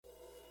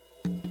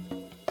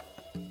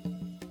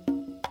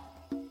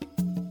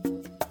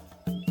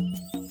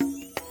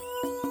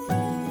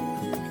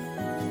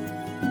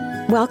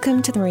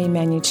Welcome to the Marie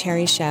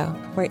Manuchehri Show,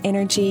 where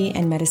energy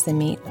and medicine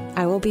meet.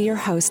 I will be your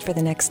host for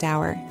the next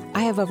hour.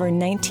 I have over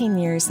 19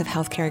 years of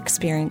healthcare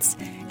experience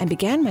and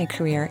began my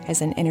career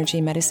as an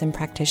energy medicine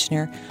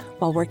practitioner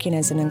while working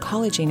as an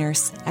oncology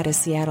nurse at a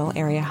Seattle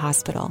area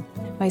hospital.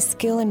 My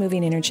skill in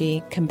moving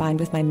energy, combined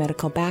with my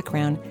medical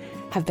background,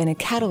 have been a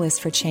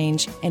catalyst for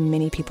change in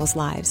many people's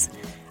lives.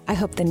 I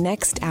hope the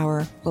next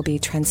hour will be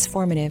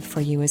transformative for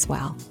you as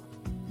well.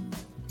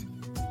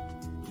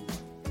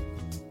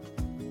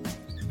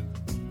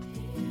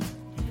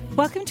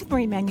 Welcome to the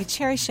Marie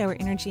Manuchehri Show, where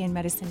energy and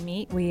medicine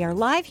meet. We are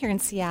live here in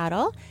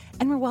Seattle,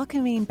 and we're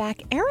welcoming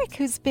back Eric,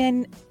 who's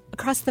been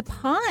across the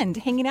pond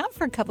hanging out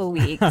for a couple of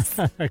weeks.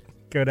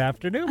 Good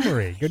afternoon,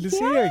 Marie. Good to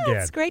see you again.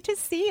 It's great to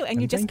see you. And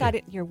you just got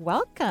it. You're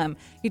welcome.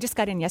 You just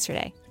got in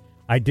yesterday.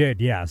 I did,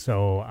 yeah.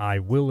 So I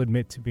will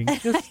admit to being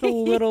just a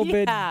little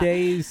bit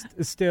dazed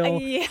still.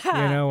 Yeah.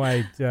 You know,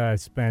 I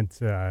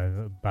spent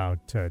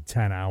about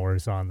 10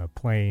 hours on the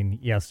plane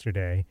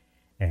yesterday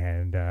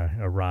and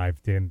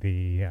arrived in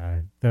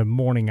the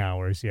morning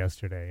hours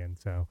yesterday. And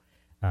so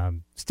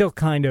still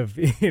kind of,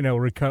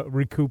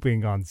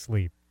 recouping on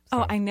sleep. So.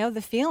 Oh, I know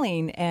the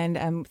feeling,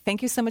 and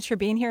thank you so much for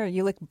being here.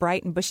 You look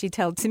bright and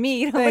bushy-tailed to me.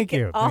 You don't Thank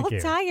you. All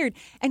tired.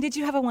 And did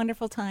you have a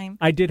wonderful time?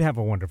 I did have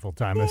a wonderful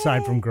time,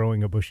 aside from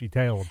growing a bushy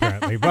tail,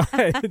 apparently.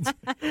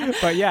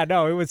 But yeah,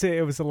 no, it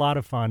was a lot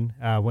of fun.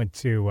 Went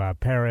to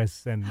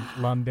Paris and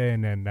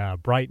London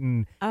and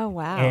Brighton. Oh,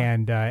 wow.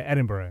 And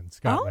Edinburgh and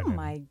Scotland. Oh,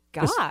 my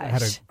gosh.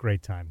 Had a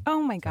great time.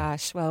 Oh, my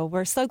gosh. Well,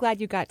 we're so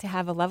glad you got to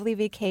have a lovely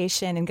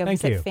vacation and go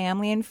Thank visit you.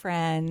 family and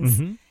friends.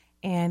 Mm-hmm.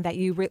 And that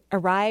you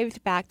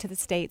arrived back to the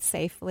States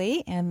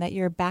safely and that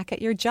you're back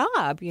at your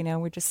job. You know,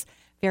 we're just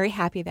very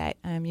happy that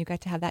you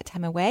got to have that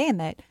time away and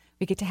that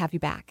we get to have you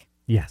back.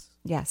 Yes.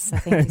 Yes. So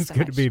thank you It's so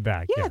good much. to be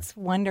back. Yeah, it's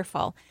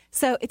wonderful.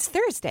 So it's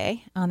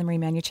Thursday on the Marie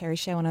Manuchehri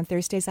Show. And on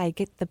Thursdays, I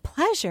get the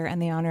pleasure and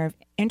the honor of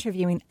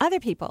interviewing other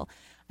people,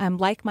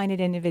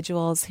 like-minded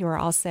individuals who are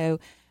also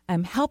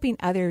helping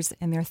others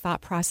in their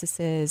thought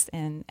processes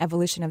and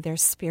evolution of their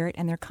spirit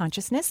and their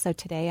consciousness. So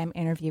today I'm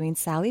interviewing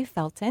Sally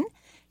Felton.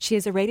 She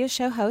is a radio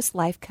show host,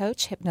 life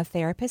coach,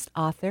 hypnotherapist,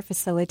 author,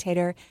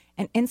 facilitator,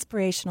 and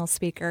inspirational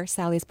speaker.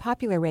 Sally's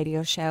popular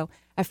radio show,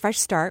 A Fresh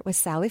Start with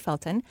Sally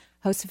Felton,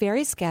 hosts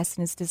various guests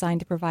and is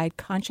designed to provide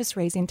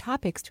conscious-raising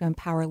topics to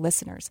empower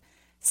listeners.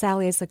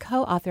 Sally is the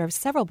co-author of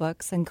several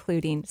books,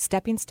 including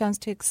Stepping Stones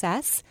to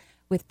Success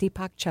with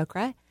Deepak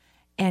Chopra,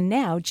 and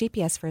now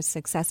GPS for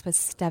Success with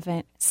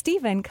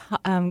Stephen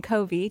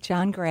Covey,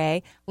 John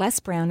Gray, Les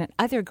Brown, and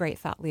other great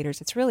thought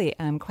leaders. It's really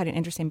quite an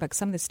interesting book.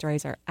 Some of the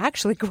stories are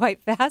actually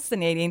quite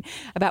fascinating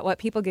about what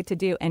people get to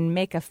do and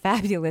make a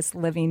fabulous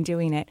living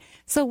doing it.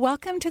 So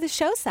welcome to the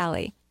show,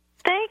 Sally.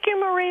 Thank you,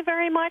 Marie,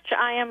 very much.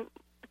 I am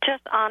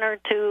just honored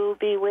to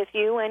be with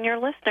you and your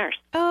listeners.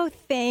 Oh,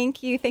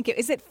 thank you. Thank you.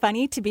 Is it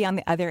funny to be on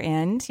the other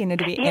end, to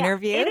be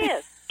interviewed? It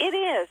is. It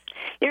is.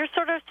 You're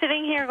sort of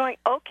sitting here going,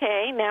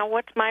 okay, now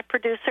what's my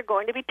producer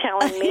going to be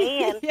telling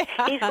me? And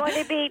he's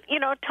going to be,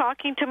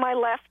 talking to my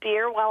left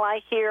ear while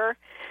I hear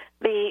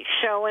the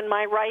show in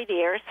my right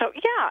ear. So,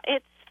 yeah,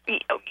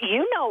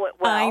 you know it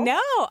well. I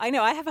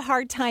know. I have a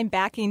hard time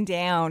backing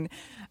down.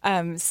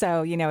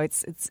 So,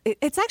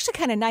 it's actually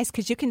kind of nice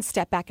because you can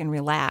step back and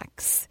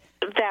relax.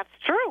 That's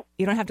true.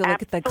 You don't have to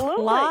look at the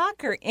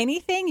clock or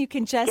anything. You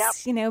can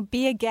just,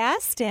 be a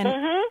guest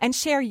and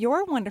share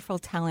your wonderful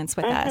talents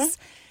with us.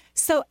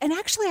 So, and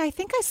actually, I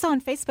think I saw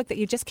on Facebook that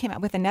you just came out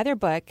with another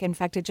book. In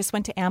fact, it just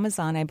went to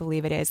Amazon, I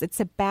believe it is. It's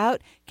about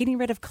getting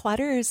rid of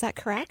clutter. Is that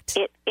correct?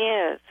 It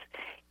is.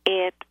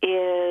 It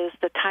is.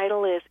 The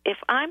title is, If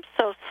I'm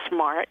So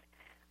Smart,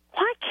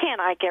 Why Can't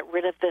I Get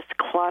Rid of This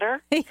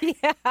Clutter?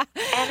 Yeah.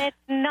 And it's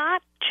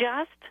not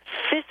just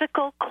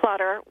physical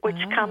clutter, which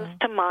comes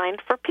to mind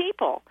for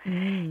people.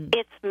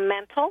 It's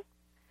mental,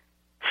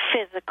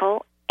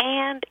 physical,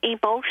 and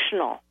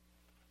emotional.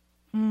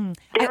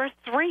 There are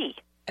three.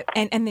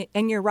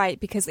 And you're right,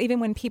 because even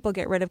when people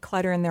get rid of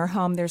clutter in their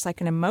home, there's like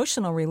an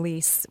emotional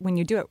release when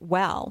you do it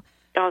well.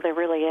 Oh, there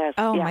really is.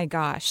 Oh, my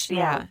gosh.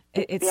 Yeah.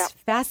 It's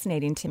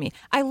fascinating to me.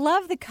 I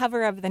love the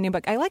cover of the new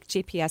book. I like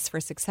GPS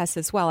for Success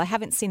as well. I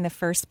haven't seen the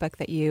first book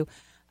that you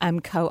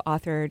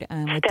co-authored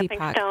with Stepping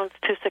Deepak. Stones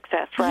to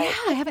Success, right?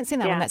 Yeah, I haven't seen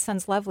that one. That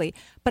sounds lovely.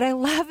 But I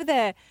love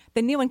the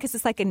new one because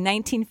it's like a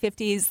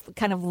 1950s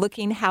kind of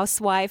looking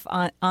housewife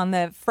on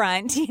the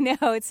front.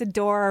 It's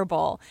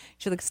adorable.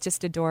 She looks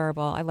just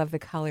adorable. I love the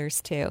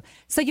colors, too.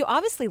 So you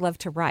obviously love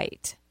to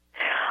write.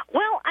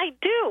 Well, I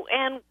do.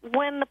 And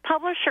when the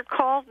publisher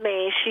called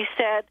me, she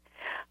said,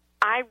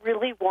 I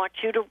really want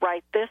you to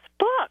write this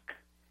book.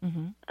 Mm-hmm.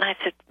 And I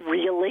said,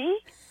 really?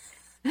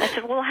 I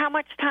said, well, how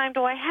much time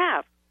do I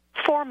have?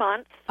 4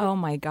 months. Oh,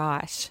 my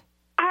gosh.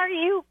 Are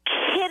you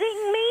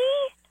kidding me?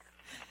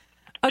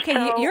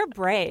 Okay, you're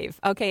brave.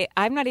 Okay,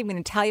 I'm not even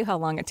going to tell you how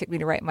long it took me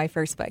to write my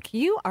first book.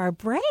 You are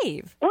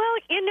brave. Well,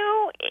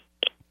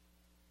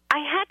 I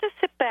had to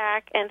sit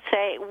back and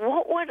say,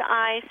 what would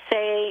I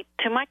say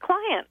to my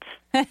clients?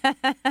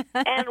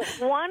 And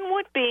one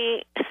would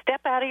be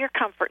step out of your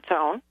comfort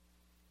zone.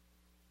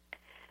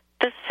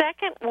 The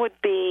second would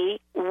be,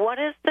 what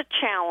is the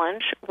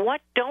challenge?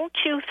 What don't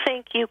you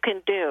think you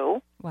can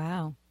do?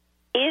 Wow.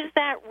 Is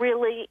that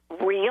really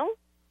real?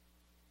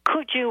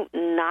 Could you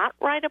not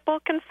write a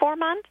book in 4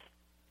 months?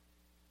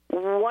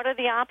 What are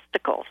the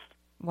obstacles?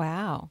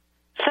 Wow.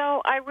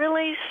 So I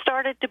really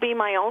started to be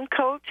my own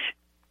coach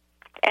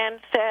and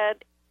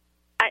said,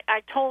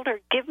 I told her,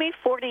 give me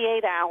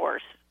 48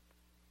 hours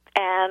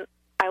and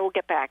I will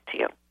get back to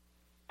you.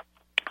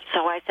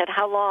 So I said,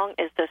 how long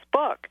is this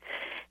book?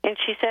 And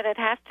she said, it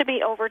has to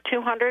be over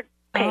 200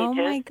 pages. Oh,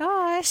 my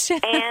gosh.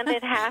 And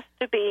it has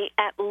to be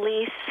at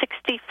least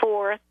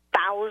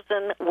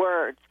 64,000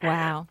 words.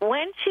 Wow.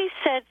 When she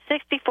said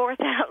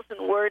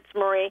 64,000 words,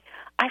 Marie,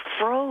 I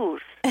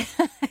froze.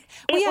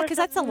 Well, yeah, because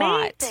that's amazing. a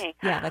lot.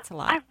 Yeah, that's a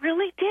lot. I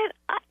really did.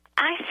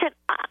 I said,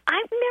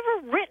 I've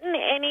never written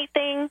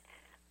anything,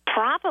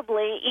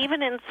 probably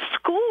even in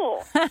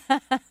school,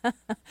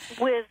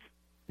 with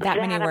that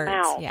many words.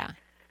 amount. Yeah.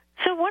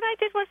 So what I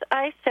did was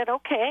I said,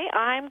 okay,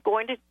 I'm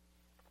going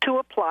to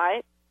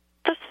apply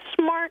the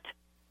SMART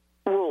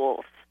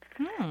rules.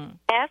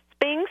 S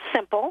being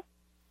simple,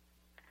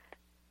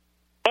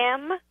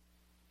 M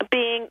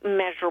being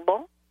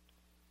measurable,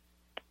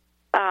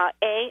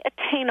 A,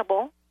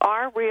 attainable,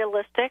 R,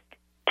 realistic,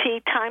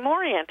 T,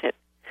 time-oriented.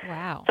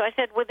 Wow. So I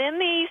said, within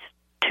these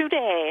 2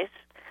 days,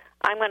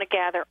 I'm going to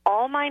gather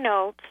all my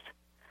notes.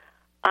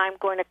 I'm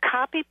going to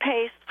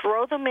copy-paste,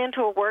 throw them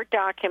into a Word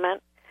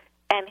document,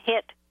 and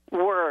hit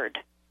Word.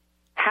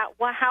 How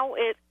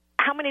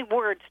many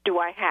words do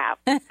I have?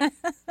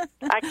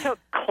 I took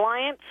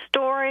client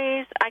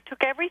stories. I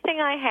took everything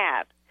I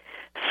had,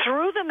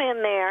 threw them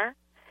in there,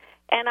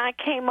 and I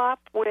came up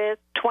with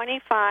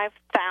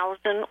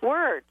 25,000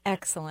 words.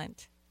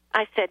 Excellent.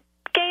 I said,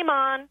 game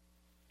on.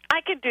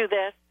 I can do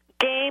this.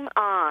 Game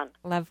on.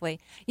 Lovely.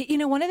 You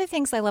know, one of the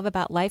things I love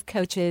about life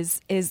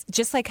coaches is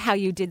just like how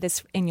you did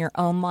this in your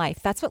own life.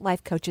 That's what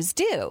life coaches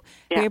do.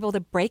 Yeah. You're able to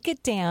break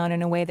it down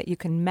in a way that you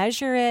can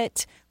measure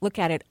it, look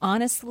at it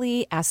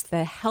honestly, ask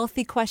the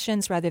healthy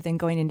questions rather than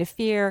going into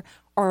fear.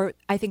 Or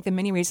I think the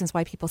many reasons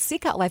why people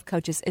seek out life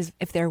coaches is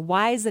if they're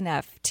wise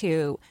enough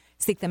to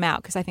seek them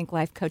out, because I think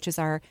life coaches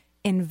are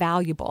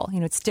invaluable. You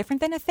know, it's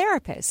different than a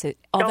therapist.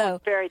 Although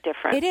it's very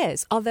different. It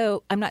is.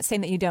 Although I'm not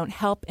saying that you don't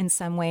help in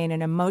some way in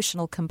an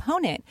emotional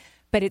component,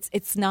 but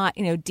it's not,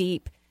 you know,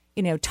 deep,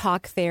 you know,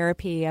 talk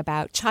therapy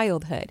about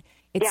childhood.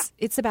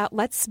 It's about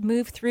let's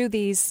move through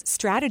these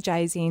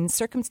strategizing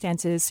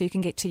circumstances so you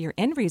can get to your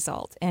end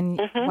result. And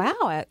wow,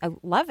 I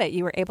love it.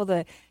 You were able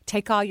to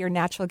take all your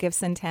natural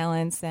gifts and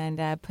talents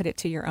and put it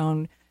to your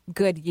own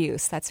good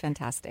use. That's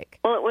fantastic.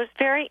 Well, it was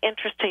very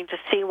interesting to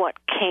see what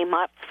came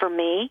up for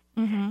me.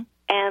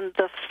 And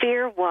the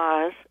fear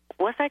was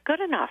I good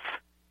enough?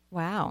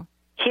 Wow.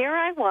 Here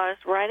I was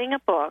writing a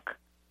book.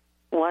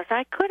 Was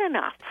I good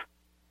enough?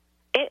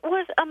 It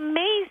was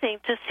amazing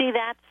to see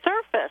that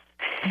surface.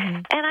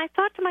 And I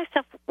thought to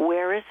myself,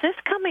 where is this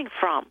coming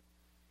from?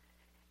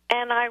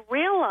 And I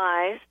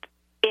realized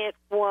it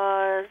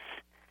was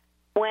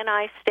when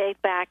I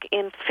stayed back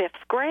in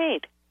 5th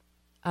grade.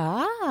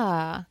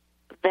 Ah.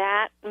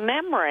 That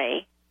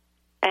memory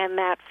and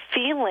that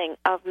feeling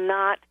of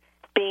not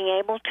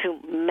being able to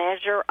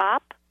measure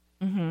up,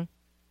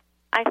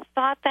 I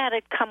thought that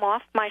had come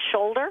off my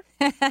shoulder.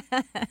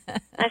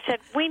 I said,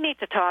 we need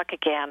to talk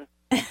again.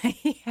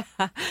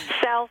 Yeah.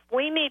 Self,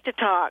 we need to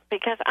talk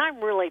because I'm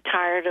really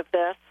tired of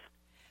this.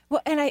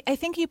 Well, and I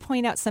think you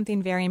point out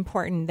something very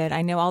important that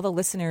I know all the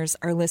listeners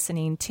are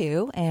listening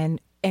to and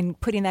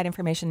putting that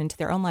information into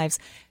their own lives.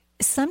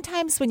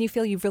 Sometimes when you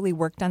feel you've really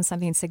worked on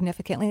something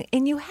significantly,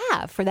 and you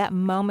have for that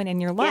moment in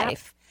your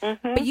life,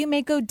 but you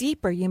may go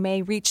deeper. You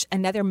may reach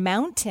another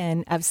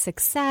mountain of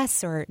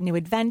success or new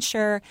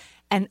adventure,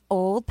 and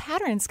old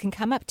patterns can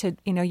come up to,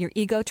 you know, your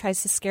ego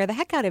tries to scare the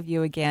heck out of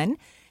you again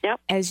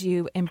as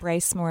you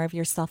embrace more of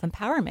your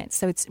self-empowerment.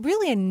 So it's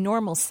really a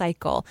normal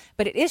cycle,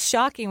 but it is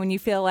shocking when you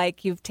feel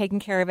like you've taken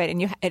care of it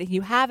and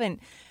you haven't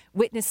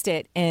witnessed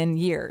it in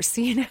years,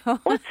 you know?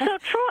 Well, it's so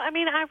true. I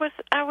mean, I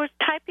was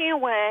typing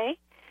away,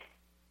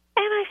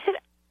 and I said,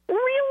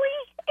 really?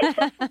 Is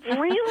this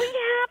really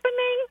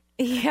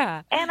happening?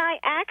 Yeah. And I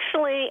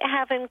actually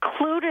have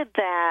included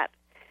that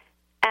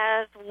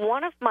as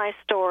one of my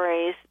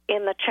stories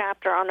in the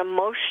chapter on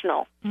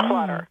emotional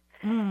clutter.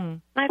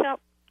 And I thought,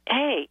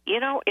 hey, you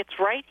know, it's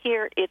right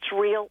here. It's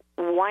real.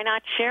 Why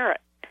not share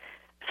it?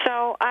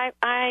 So I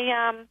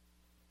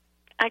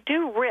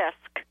do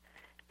risk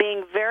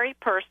being very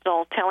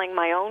personal, telling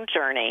my own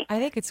journey. I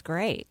think it's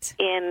great.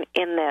 In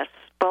this,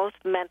 both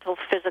mental,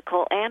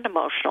 physical, and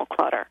emotional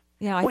clutter.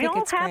 Yeah, I we think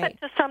all it's have great.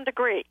 it to some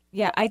degree.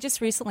 Yeah, I just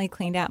recently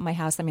cleaned out my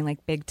house. I mean,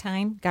 like big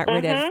time. Got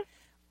rid of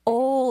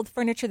old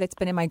furniture that's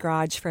been in my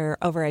garage for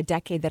over a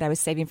decade that I was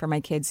saving for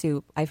my kids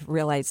who I've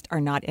realized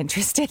are not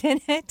interested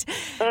in it,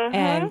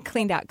 and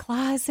cleaned out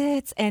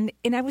closets. And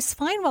I was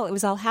fine while it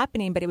was all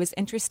happening, but it was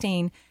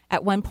interesting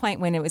at one point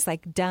when it was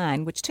like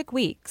done, which took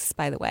weeks,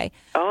 by the way.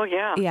 Oh,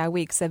 yeah. Yeah,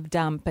 weeks of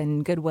dump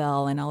and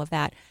Goodwill and all of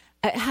that.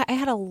 I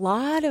had a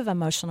lot of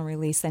emotional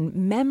release and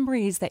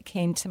memories that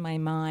came to my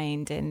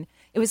mind. And,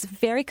 it was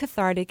very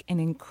cathartic and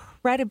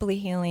incredibly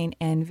healing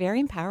and very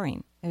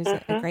empowering. It was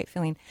a great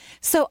feeling.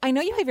 So I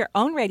know you have your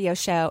own radio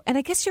show, and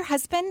I guess your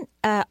husband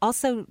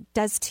also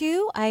does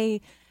too.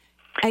 Yes.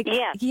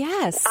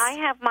 I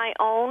have my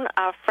own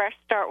Fresh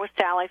Start with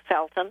Sally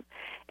Felton,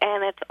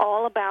 and it's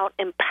all about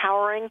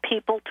empowering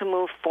people to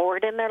move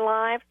forward in their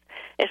lives,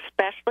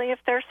 especially if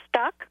they're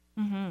stuck.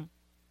 Mm-hmm.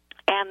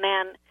 And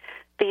then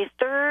the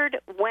third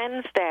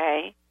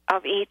Wednesday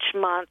of each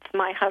month,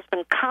 my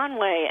husband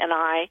Conway and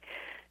I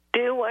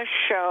do a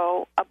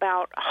show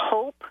about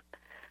hope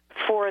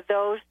for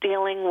those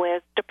dealing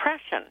with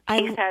depression.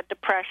 He's had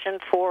depression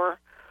for,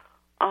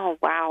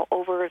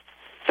 over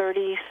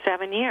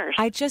 37 years.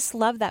 I just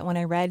love that when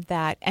I read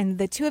that. And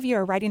the two of you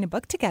are writing a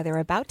book together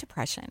about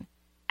depression.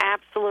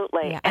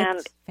 Absolutely. Yeah,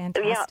 and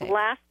fantastic.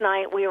 Last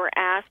night we were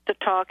asked to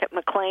talk at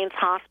McLean's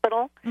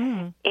Hospital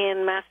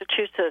in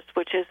Massachusetts,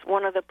 which is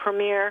one of the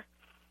premier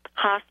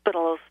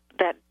hospitals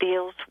that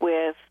deals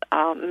with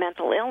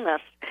mental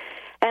illness.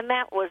 And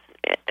that was,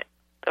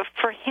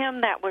 for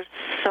him, that was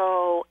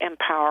so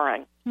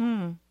empowering.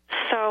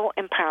 So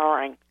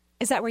empowering.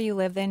 Is that where you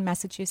live in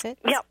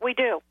Massachusetts? Yeah, we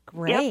do.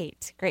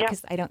 Great, great,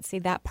 because I don't see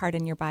that part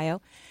in your bio.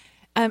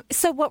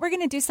 So what we're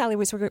going to do, Sally,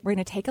 is we're going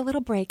to take a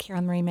little break here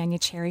on the Marie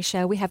Manuchehri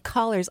Show. We have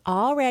callers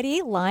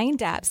already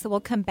lined up, so we'll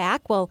come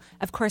back. We'll,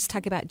 of course,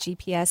 talk about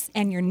GPS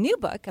and your new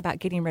book about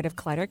getting rid of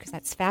clutter, because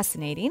that's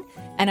fascinating.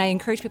 And I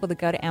encourage people to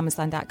go to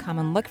Amazon.com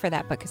and look for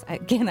that book, because,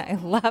 again, I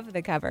love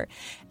the cover.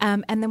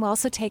 And then we'll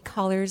also take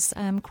callers'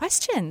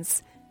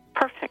 questions.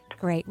 Perfect.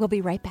 Great. We'll be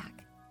right back.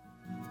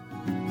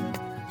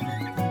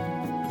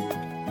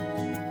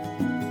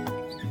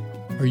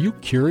 Are you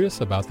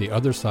curious about the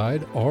other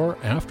side or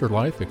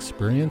afterlife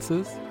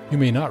experiences? You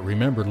may not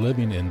remember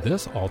living in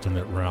this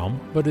alternate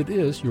realm, but it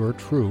is your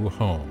true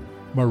home.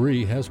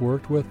 Marie has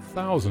worked with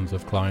thousands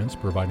of clients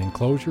providing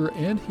closure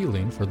and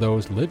healing for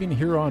those living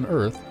here on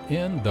Earth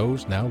and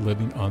those now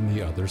living on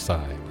the other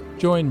side.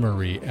 Join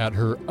Marie at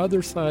her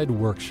Other Side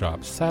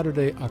Workshop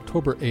Saturday,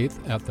 October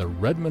 8th at the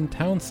Redmond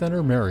Town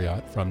Center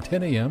Marriott from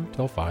 10 a.m.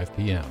 till 5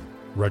 p.m.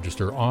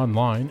 Register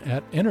online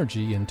at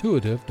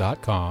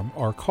energyintuitive.com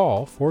or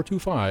call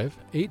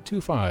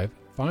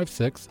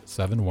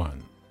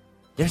 425-825-5671.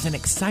 There's an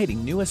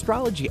exciting new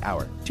astrology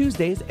hour,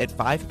 Tuesdays at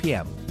 5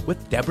 p.m.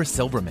 with Deborah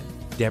Silverman.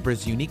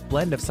 Deborah's unique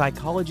blend of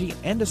psychology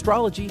and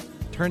astrology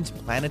turns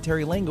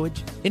planetary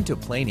language into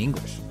plain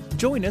English.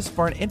 Join us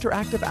for an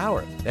interactive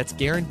hour that's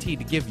guaranteed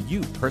to give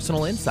you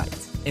personal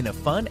insights in a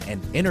fun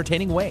and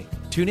entertaining way.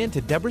 Tune in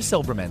to Deborah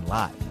Silverman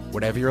live.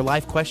 Whatever your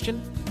life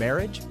question,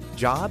 marriage,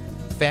 job,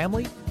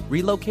 family,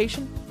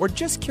 relocation, or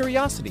just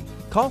curiosity,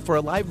 call for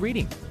a live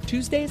reading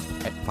Tuesdays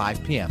at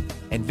 5 p.m.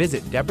 and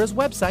visit Deborah's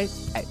website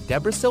at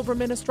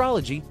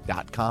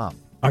deborahsilvermanastrology.com.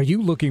 Are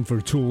you looking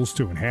for tools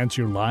to enhance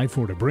your life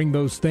or to bring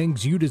those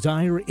things you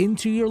desire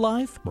into your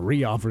life?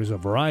 Marie offers a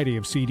variety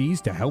of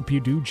CDs to help you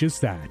do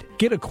just that.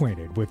 Get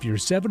acquainted with your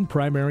 7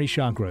 primary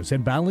chakras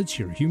and balance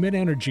your human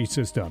energy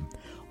system.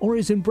 Or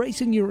is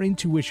embracing your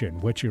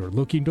intuition what you're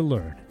looking to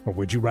learn? Or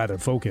would you rather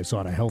focus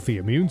on a healthy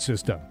immune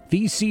system?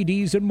 These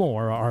CDs and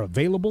more are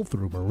available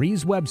through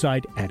Marie's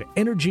website at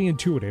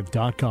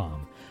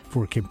energyintuitive.com.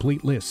 For a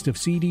complete list of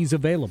CDs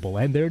available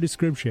and their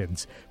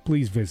descriptions,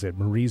 please visit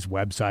Marie's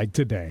website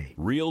today.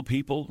 Real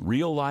people,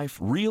 real life,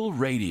 real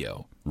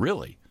radio.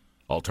 Really.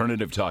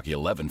 Alternative Talk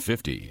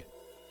 1150.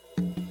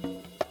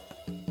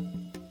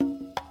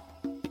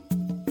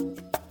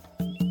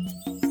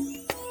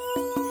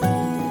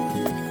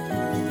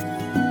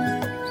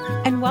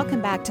 And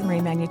welcome back to the Marie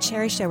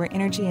Manuchehri Show, where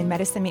energy and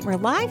medicine meet. We're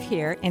live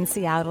here in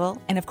Seattle.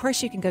 And of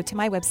course, you can go to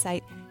my website,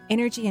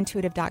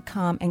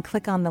 energyintuitive.com, and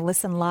click on the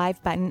Listen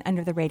Live button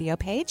under the radio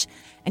page,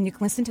 and you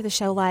can listen to the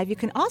show live. You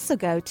can also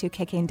go to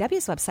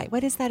KKNW's website.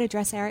 What is that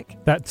address, Eric?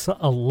 That's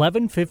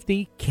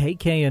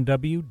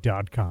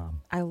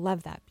 1150kknw.com. I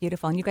love that.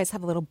 Beautiful. And you guys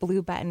have a little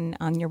blue button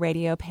on your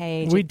radio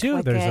page. We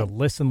do. There's a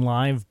Listen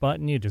Live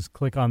button. You just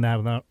click on that,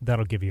 and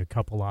that'll give you a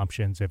couple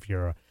options. If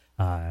you're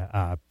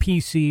a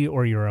PC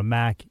or you're a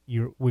Mac,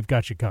 we've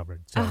got you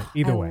covered. So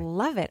either way. I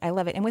love it. I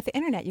love it. And with the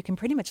internet, you can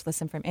pretty much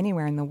listen from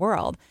anywhere in the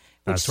world.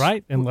 That's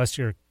right, unless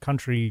your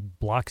country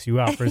blocks you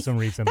out for some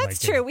reason.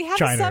 That's like true. We have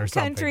China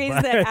some countries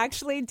that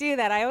actually do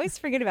that. I always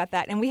forget about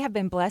that. And we have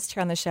been blessed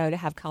here on the show to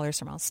have callers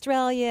from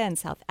Australia and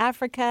South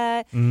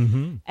Africa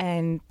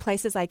and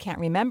places I can't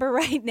remember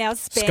right now.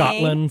 Spain,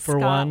 Scotland for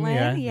one.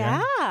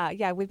 Yeah.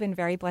 We've been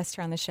very blessed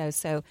here on the show.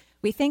 So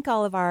we thank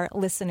all of our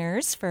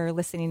listeners for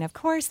listening, of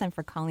course, and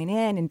for calling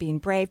in and being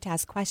brave to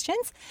ask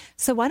questions.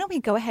 So why don't we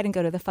go ahead and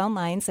go to the phone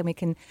lines, and we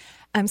can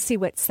see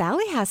what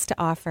Sally has to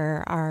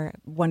offer our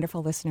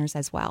wonderful listeners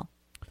as well.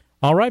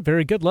 All right,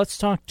 very good. Let's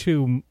talk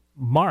to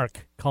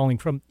Mark, calling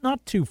from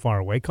not too far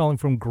away, calling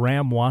from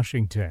Graham,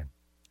 Washington.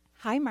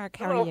 Hi, Mark.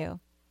 How are you?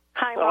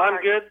 Hi, Mark.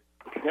 I'm good.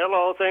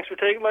 Hello. Thanks for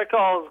taking my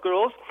calls,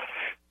 girls.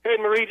 Hey,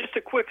 Marie, just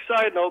a quick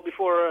side note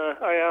before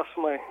I ask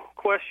my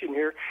question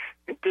here.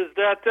 Does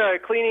that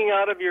cleaning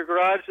out of your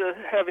garage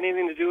have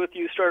anything to do with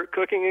you start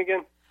cooking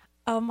again?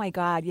 Oh, my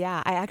God,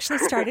 yeah. I actually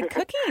started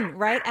cooking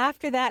right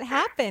after that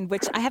happened,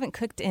 which I haven't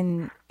cooked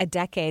in a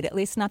decade, at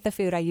least not the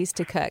food I used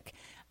to cook.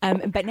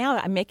 But now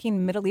I'm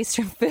making Middle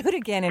Eastern food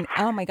again, and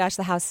oh, my gosh,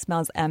 the house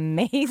smells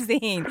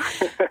amazing.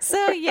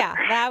 So, yeah,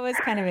 that was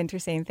kind of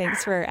interesting.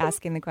 Thanks for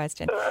asking the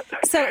question.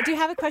 So do you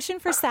have a question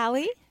for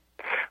Sally?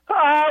 Well,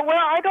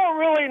 I don't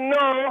really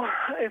know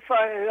if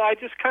I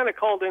just kind of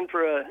called in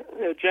for a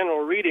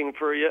general reading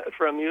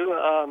from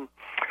you.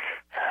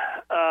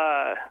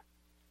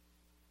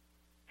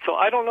 So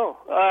I don't know.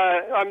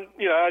 I'm,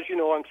 as you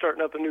know, I'm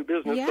starting up a new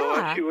business,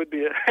 so she would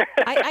be.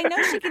 I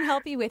know she can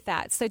help you with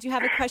that. So do you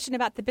have a question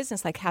about the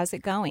business? Like, how's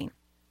it going?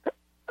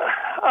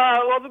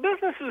 Well, the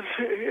business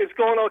is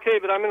going okay,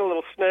 but I'm in a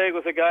little snag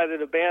with a guy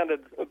that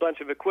abandoned a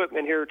bunch of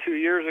equipment here 2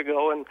 years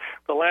ago, and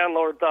the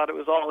landlord thought it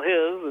was all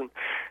his,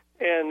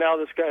 and now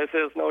this guy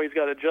says, no, he's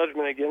got a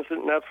judgment against it,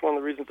 and that's one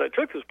of the reasons I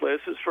took this place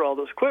is for all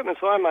this equipment,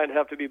 so I might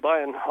have to be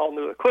buying all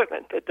new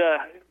equipment. But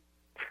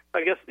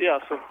I guess,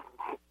 so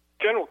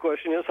general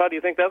question is, how do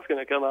you think that's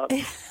going to come out?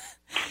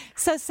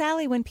 So,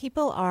 Sally, when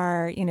people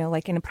are,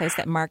 like in a place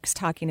that Mark's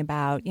talking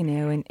about,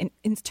 in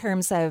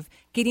terms of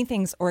getting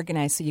things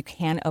organized so you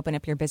can open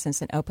up your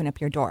business and open up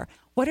your door,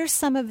 what are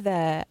some of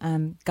the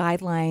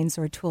guidelines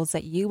or tools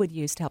that you would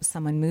use to help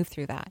someone move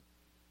through that?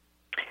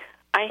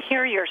 I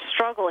hear your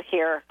struggle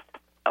here,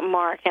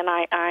 Mark, and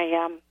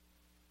I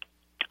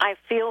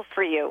feel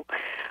for you.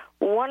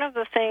 One of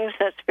the things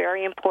that's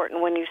very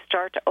important when you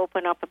start to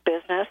open up a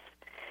business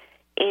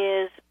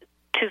is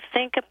to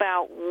think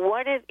about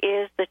what it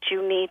is that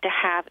you need to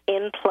have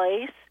in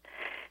place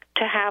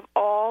to have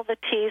all the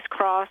T's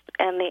crossed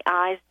and the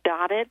I's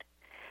dotted.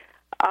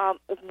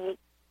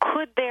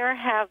 Could there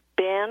have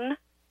been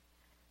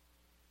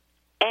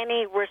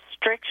any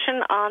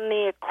restriction on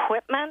the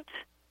equipment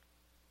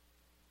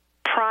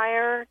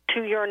prior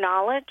to your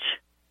knowledge?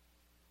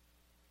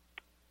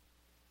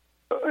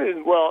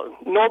 Well,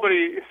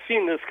 nobody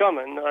seen this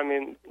coming. I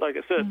mean, like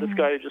I said, this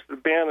guy just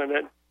abandoned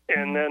it.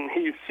 And then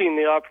he's seen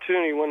the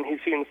opportunity when he's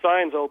seen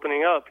signs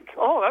opening up.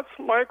 Oh, that's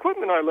my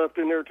equipment I left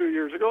in there 2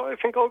 years ago. I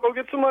think I'll go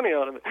get some money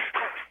out of it.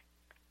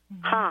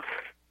 Huh.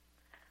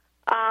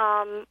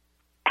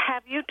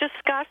 Have you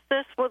discussed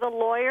this with a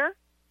lawyer?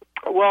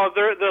 Well,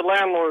 the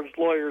landlord's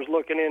lawyer's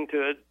looking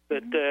into it.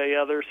 But,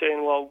 they're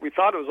saying, well, we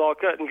thought it was all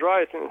cut and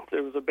dry since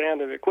it was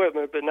abandoned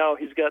equipment, but now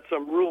he's got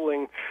some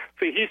ruling.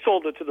 See, he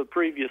sold it to the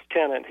previous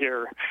tenant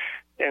here.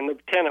 And the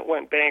tenant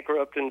went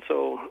bankrupt, and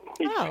so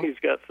he's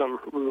got some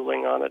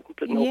ruling on it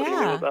that nobody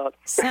knew about.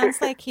 Sounds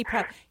like he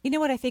probably... You know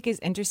what I think is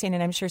interesting,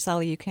 and I'm sure,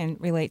 Sally, you can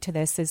relate to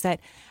this, is that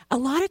a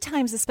lot of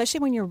times, especially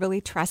when you're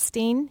really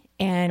trusting,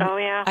 and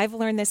I've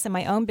learned this in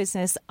my own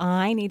business,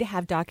 I need to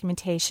have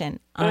documentation.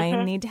 I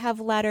need to have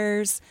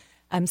letters,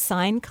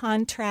 signed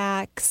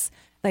contracts.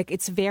 Like,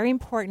 it's very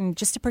important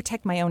just to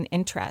protect my own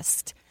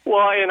interest.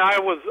 Well, and I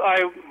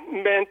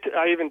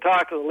even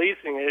talked to the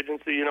leasing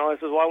agency, I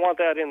said, well, I want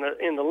that in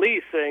the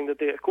lease saying that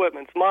the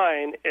equipment's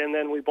mine, and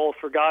then we both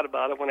forgot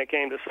about it when it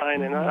came to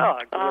signing. Oh,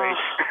 great.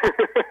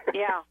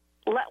 Yeah.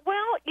 Well,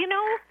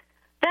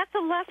 that's a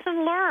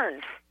lesson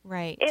learned.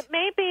 Right. It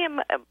may be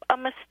a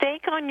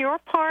mistake on your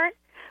part,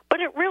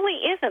 but it really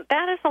isn't.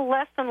 That is a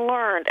lesson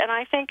learned, and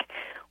I think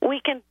we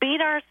can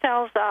beat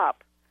ourselves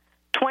up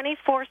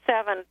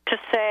 24/7 to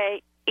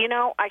say,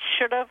 I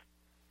should have,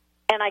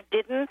 and I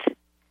didn't,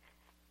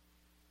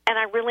 and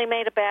I really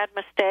made a bad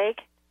mistake.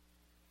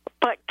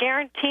 But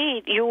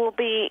guaranteed, you will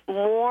be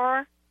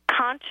more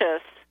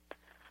conscious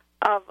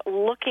of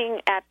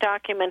looking at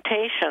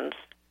documentations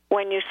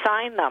when you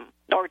sign them,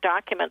 or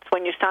documents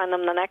when you sign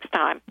them the next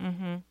time.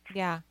 Mm-hmm.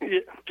 Yeah.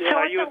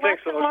 So you would think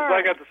so.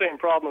 I got the same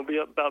problem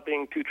about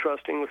being too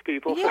trusting with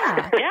people.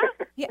 Yeah.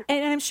 Yeah.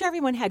 And I'm sure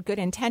everyone had good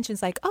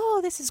intentions, like, oh,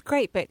 this is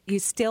great, but you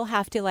still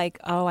have to,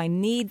 I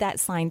need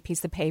that signed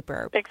piece of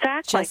paper.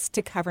 Exactly. Just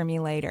to cover me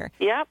later.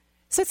 Yep.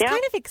 So it's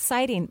kind of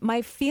exciting.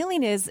 My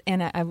feeling is,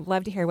 and I'd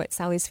love to hear what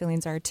Sally's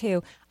feelings are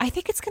too, I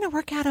think it's going to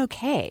work out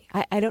okay.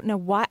 I don't know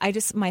why.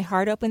 My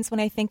heart opens when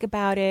I think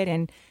about it.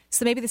 And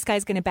so maybe this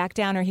guy's going to back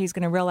down, or he's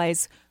going to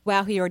realize,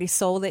 wow, he already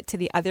sold it to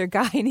the other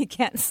guy and he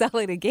can't sell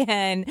it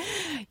again,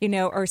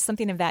 or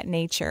something of that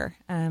nature.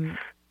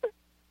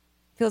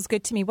 Feels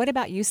good to me. What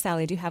about you,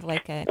 Sally? Do you have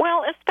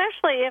Well,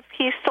 especially if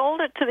he sold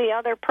it to the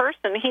other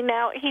person, he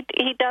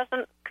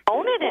doesn't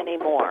own it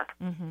anymore.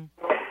 Mm-hmm.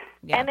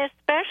 Yeah. And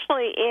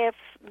especially if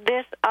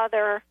this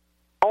other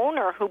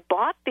owner who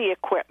bought the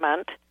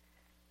equipment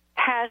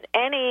has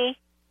any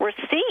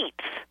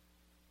receipts,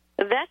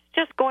 that's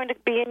just going to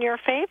be in your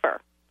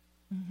favor.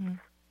 Mm-hmm.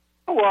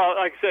 Well,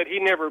 like I said, he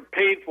never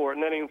paid for it,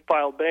 and then he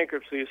filed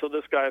bankruptcy, so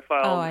this guy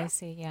filed... Oh, I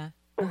see, yeah.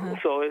 Uh-huh.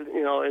 So,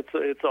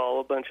 it's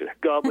all a bunch of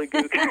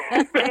gobbledygook.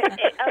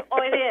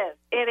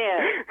 It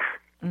is.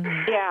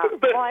 Mm-hmm. Yeah.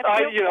 But,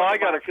 I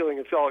got a feeling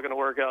it's all going to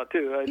work out,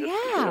 too.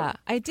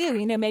 I do.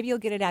 Maybe you'll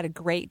get it at a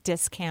great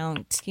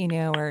discount,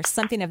 or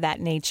something of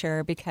that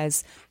nature,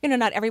 because,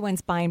 not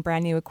everyone's buying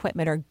brand new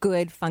equipment or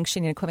good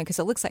functioning equipment, because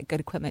it looks like good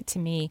equipment to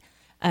me.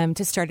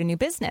 To start a new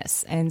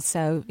business. And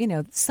so,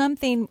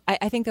 something,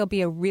 I think there'll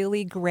be a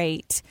really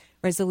great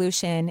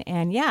resolution.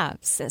 And yeah,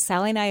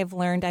 Sally and I have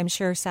learned, I'm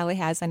sure Sally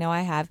has, I know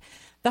I have,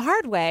 the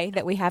hard way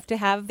that we have to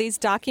have these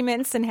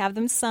documents and have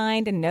them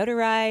signed and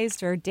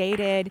notarized or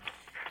dated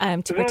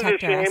to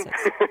protect our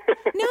assets.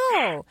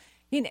 No.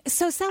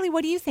 So, Sally,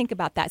 what do you think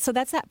about that? So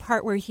that's that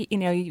part where,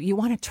 you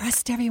want to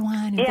trust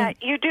everyone. Yeah,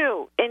 you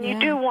do. And you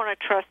do want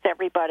to trust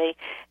everybody.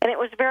 And it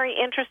was very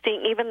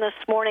interesting. Even this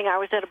morning, I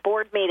was at a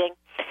board meeting,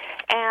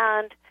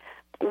 and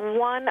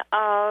one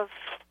of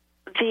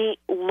the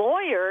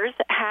lawyers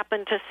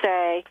happened to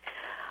say,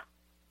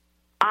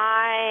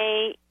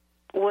 I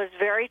was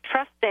very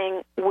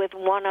trusting with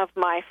one of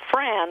my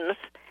friends,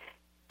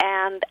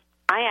 and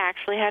I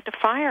actually had to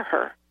fire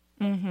her.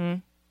 Mm-hmm.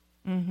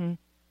 Mm-hmm.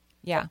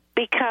 Yeah.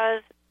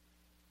 Because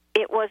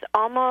it was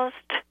almost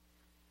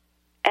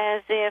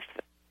as if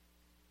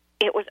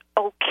it was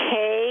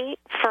okay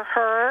for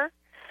her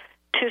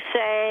to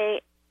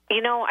say,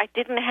 I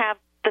didn't have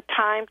the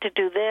time to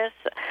do this,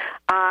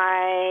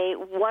 I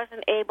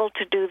wasn't able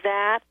to do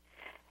that,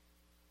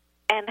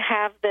 and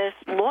have this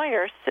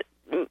lawyer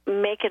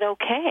make it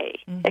okay,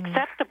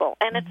 acceptable,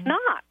 and it's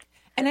not.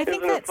 And I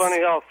think Isn't it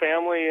funny how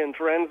family and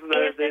friends,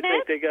 they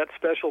think they got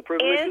special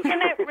privileges?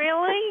 Isn't it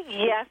really?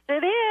 Yes,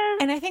 it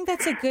is. And I think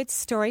that's a good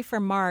story for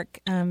Mark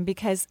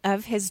because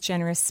of his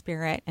generous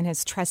spirit and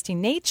his trusting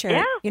nature.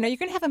 Yeah. You're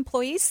going to have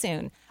employees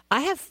soon.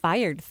 I have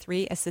fired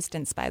 3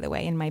 assistants, by the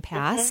way, in my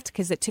past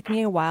because it took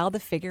me a while to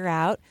figure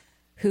out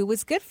who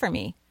was good for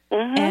me.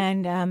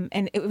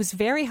 And it was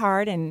very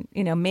hard, and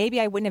maybe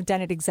I wouldn't have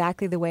done it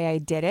exactly the way I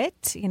did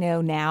it.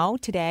 Now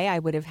today I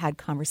would have had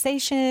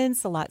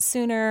conversations a lot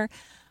sooner,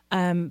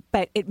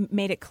 but it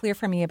made it clear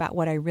for me about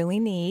what I really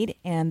need,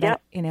 and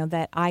that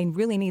that I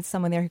really need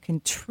someone there who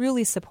can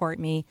truly support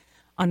me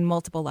on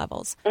multiple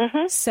levels.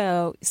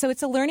 So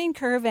it's a learning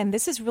curve, and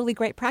this is really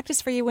great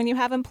practice for you when you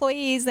have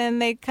employees and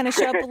they kind of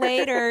show up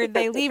late or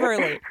they leave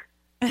early.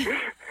 Because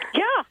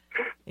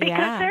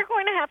they're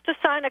going to have to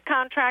sign a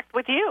contract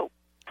with you.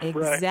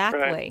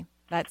 Exactly. Right.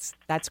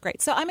 That's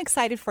great. So I'm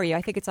excited for you.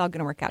 I think it's all going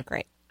to work out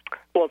great.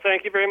 Well,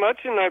 thank you very much,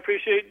 and I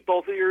appreciate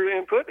both of your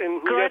input,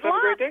 and you guys have a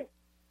great day.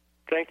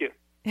 Thank you.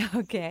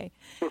 Okay.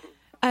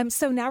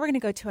 So now we're going to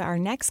go to our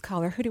next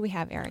caller. Who do we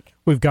have, Eric?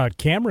 We've got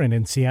Cameron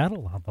in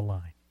Seattle on the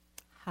line.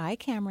 Hi,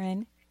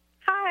 Cameron.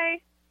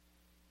 Hi.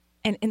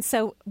 And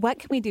so what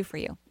can we do for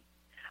you?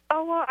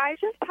 Oh, well, I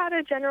just had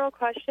a general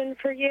question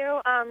for you.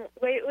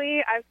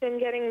 Lately, I've been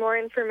getting more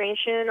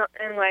information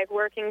and,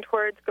 working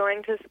towards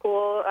going to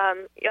school,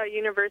 a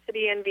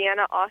university in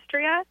Vienna,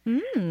 Austria.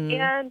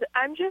 And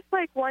I'm just,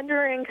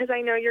 wondering, because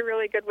I know you're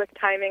really good with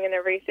timing and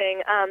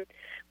everything,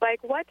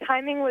 what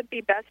timing would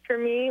be best for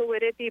me?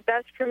 Would it be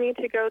best for me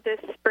to go this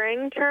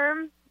spring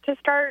term to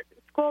start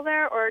school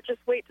there, or just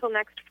wait till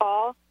next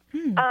fall?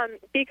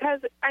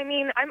 Because,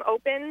 I'm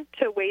open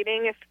to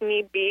waiting if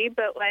need be,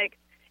 but,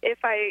 if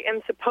I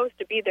am supposed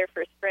to be there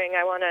for spring,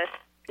 I want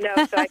to know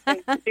so I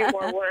can do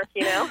more work,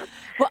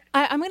 Well,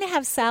 I'm going to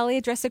have Sally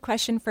address a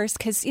question first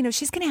because,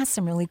 she's going to ask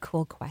some really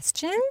cool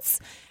questions.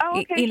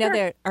 Oh, okay, sure.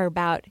 That are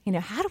about,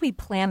 how do we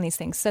plan these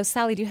things? So,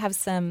 Sally, do you have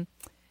some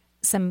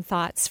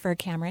thoughts for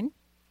Cameron?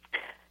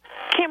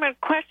 Cameron,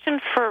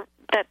 question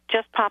that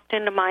just popped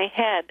into my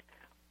head.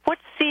 What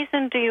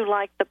season do you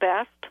like the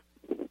best?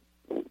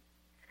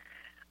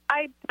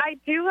 I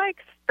do like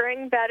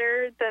spring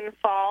better than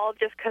fall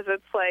just because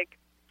it's,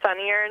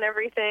 sunnier and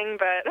everything,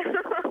 but...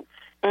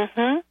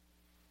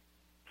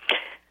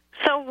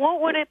 So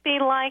what would it be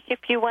like if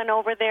you went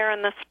over there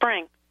in the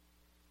spring?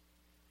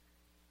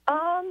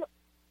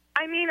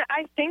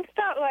 I think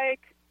that,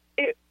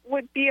 it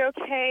would be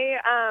okay.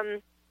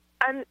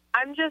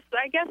 I'm just,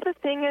 I guess the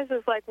thing is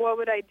what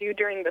would I do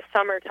during the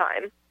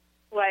summertime?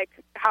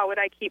 How would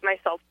I keep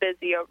myself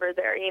busy over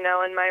there,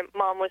 And my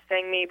mom was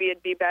saying maybe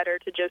it'd be better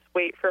to just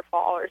wait for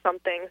fall or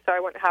something so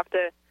I wouldn't have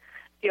to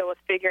deal with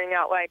figuring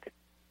out,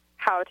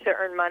 how to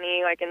earn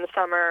money, in the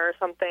summer or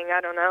something. I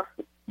don't know.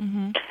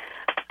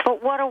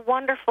 But what a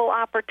wonderful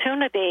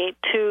opportunity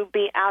to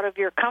be out of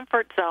your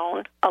comfort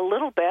zone a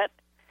little bit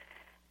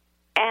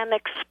and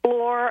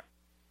explore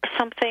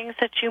some things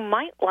that you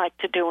might like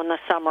to do in the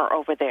summer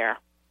over there.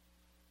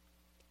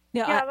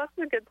 That's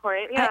a good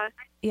point.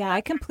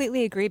 I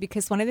completely agree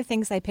because one of the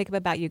things I pick up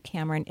about you,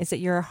 Cameron, is that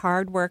you're a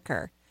hard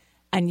worker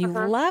and you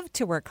love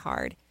to work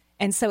hard.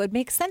 And so it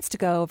makes sense to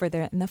go over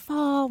there in the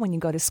fall when you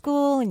go to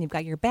school and you've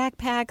got your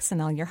backpacks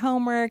and all your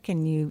homework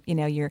and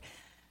you're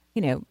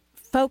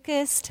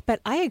focused. But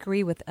I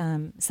agree with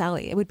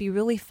Sally. It would be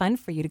really fun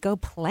for you to go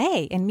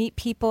play and meet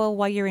people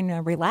while you're in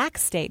a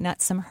relaxed state,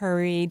 not some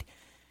hurried,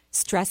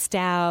 stressed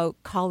out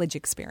college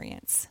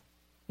experience.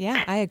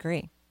 Yeah, I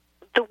agree.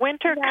 The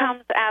winter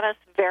comes at us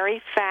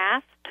very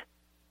fast,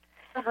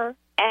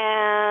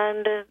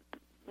 and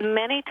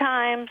many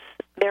times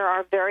there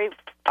are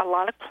a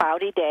lot of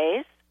cloudy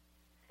days,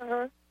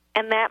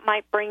 and that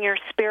might bring your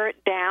spirit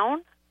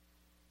down.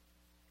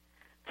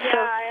 Yeah, so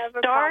I have a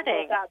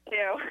starting, problem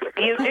with that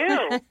too. You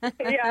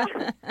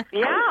do?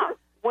 Yeah.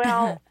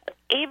 Well,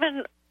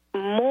 even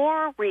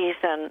more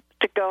reason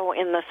to go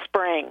in the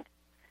spring.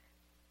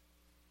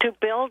 to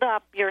build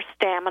up your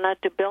stamina,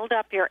 to build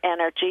up your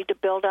energy, to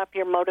build up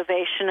your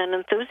motivation and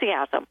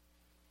enthusiasm.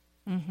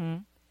 Mm-hmm.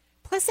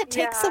 Plus, it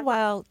takes a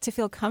while to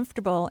feel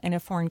comfortable in a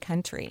foreign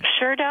country.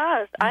 Sure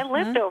does. I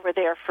lived over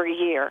there for a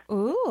year.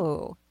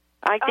 Ooh.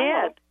 I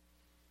did.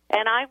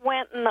 And I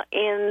went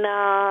in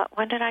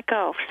when did I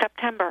go?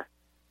 September.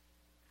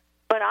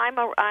 But I'm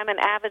an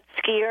avid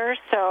skier,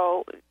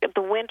 so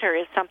the winter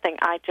is something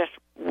I just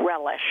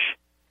relish.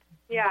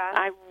 Yeah.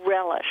 I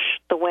relish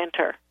the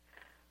winter.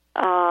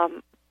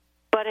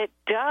 But it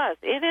does.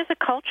 It is a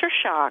culture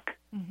shock.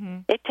 Mm-hmm.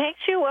 It takes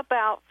you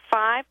about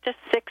 5 to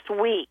 6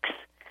 weeks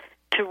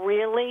to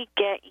really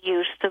get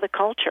used to the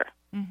culture,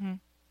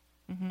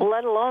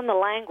 let alone the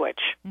language.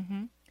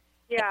 Mm-hmm.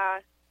 Yeah.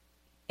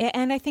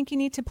 And I think you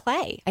need to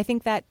play. I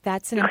think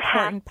that's an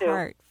important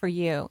part for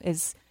you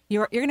is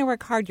you're going to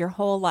work hard your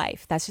whole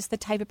life. That's just the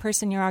type of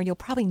person you are. You'll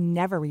probably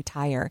never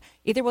retire.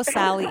 Either will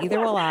Sally, either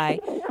will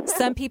I.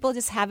 Some people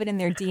just have it in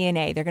their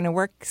DNA. They're going to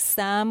work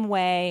some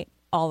way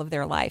all of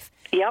their life.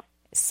 Yep.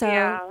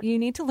 So you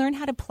need to learn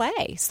how to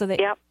play so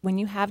that when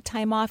you have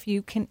time off,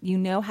 you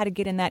know how to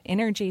get in that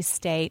energy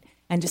state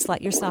and just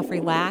let yourself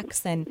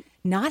relax and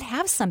not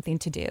have something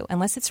to do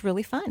unless it's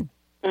really fun.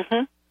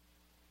 Mm-hmm.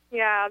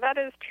 Yeah, that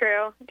is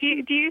true. Do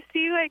you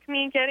see like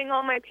me getting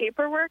all my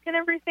paperwork and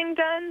everything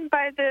done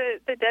by the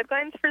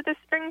deadlines for this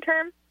spring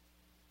term?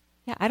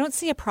 Yeah, I don't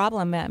see a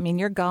problem. I mean,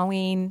 you're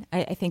going.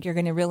 I think you're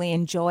going to really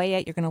enjoy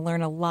it. You're going to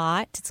learn a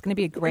lot. It's going to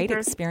be a great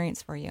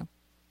experience for you.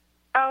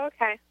 Oh,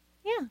 okay.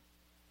 Yeah.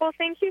 Well,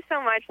 thank you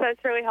so much.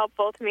 That's really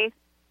helpful to me.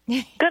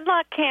 Good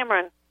luck,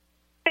 Cameron.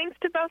 Thanks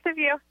to both of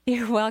you.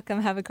 You're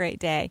welcome. Have a great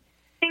day.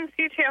 Thanks,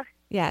 you too.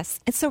 Yes.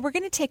 And so we're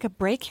going to take a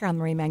break here on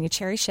the Marie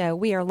Manuchehri Show.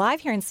 We are live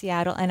here in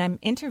Seattle, and I'm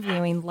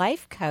interviewing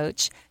life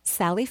coach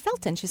Sally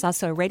Felton. She's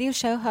also a radio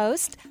show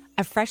host,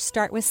 A Fresh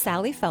Start with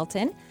Sally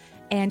Felton.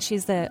 And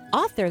she's the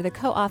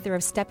co-author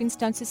of Stepping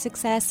Stones to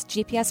Success,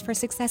 GPS for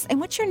Success. And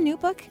what's your new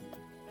book?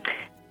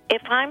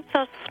 If I'm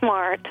so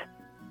smart,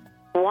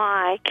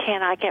 why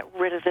can't I get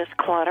rid of this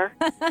clutter?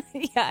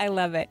 Yeah, I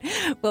love it.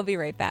 We'll be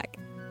right back.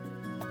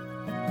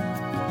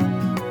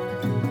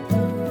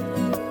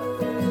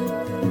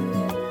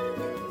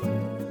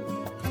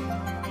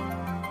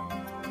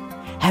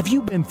 Have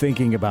you been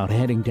thinking about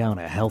heading down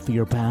a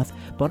healthier path,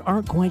 but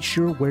aren't quite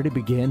sure where to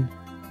begin?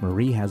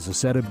 Marie has a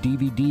set of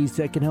DVDs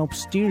that can help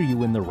steer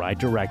you in the right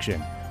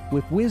direction,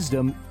 with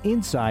wisdom,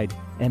 insight,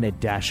 and a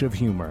dash of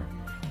humor.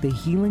 The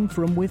Healing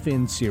from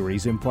Within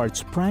series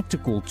imparts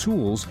practical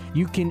tools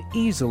you can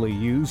easily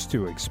use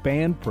to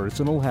expand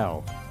personal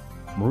health.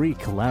 Marie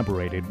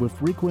collaborated with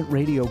frequent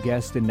radio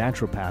guest and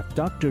naturopath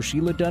Dr.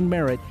 Sheila Dunn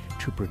Merritt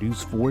to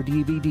produce 4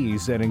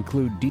 DVDs that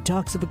include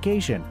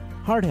detoxification,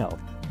 heart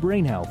health,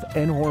 brain health,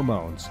 and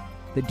hormones.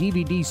 The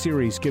DVD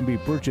series can be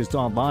purchased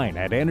online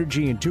at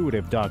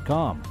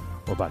energyintuitive.com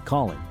or by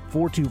calling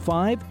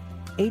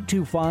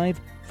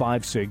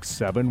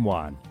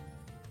 425-825-5671.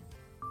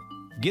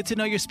 Get to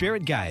know your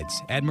spirit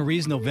guides at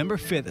Marie's November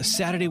 5th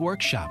Saturday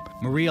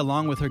workshop. Marie,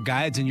 along with her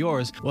guides and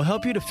yours, will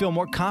help you to feel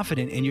more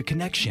confident in your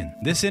connection.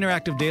 This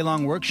interactive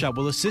day-long workshop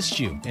will assist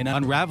you in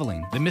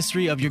unraveling the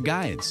mystery of your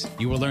guides.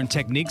 You will learn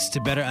techniques to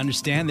better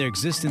understand their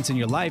existence in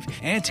your life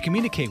and to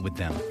communicate with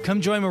them.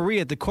 Come join Marie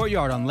at the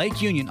Courtyard on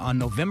Lake Union on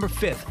November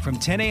 5th from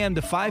 10 a.m.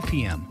 to 5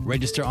 p.m.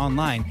 Register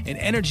online at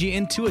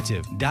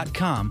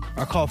energyintuitive.com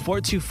or call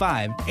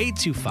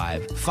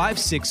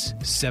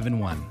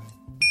 425-825-5671.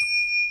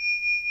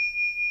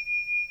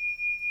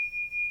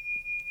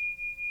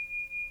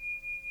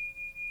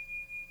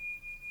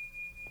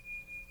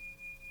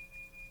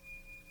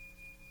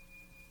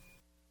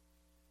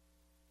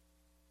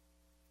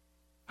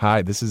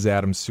 Hi, this is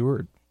Adam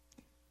Seward.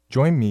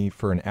 Join me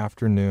for an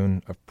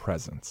afternoon of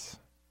presence.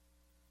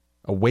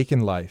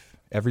 Awaken Life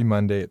every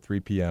Monday at 3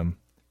 p.m.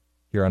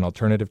 here on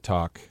Alternative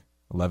Talk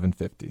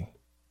 1150.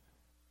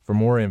 For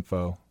more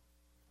info,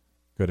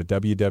 go to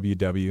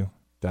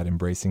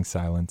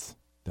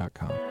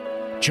www.embracingsilence.com.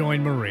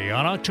 Join Marie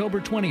on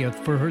October 20th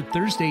for her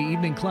Thursday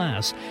evening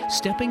class,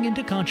 Stepping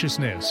into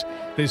Consciousness.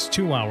 This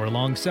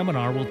 2-hour-long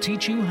seminar will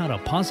teach you how to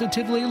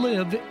positively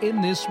live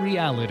in this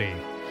reality.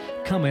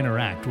 Come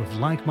interact with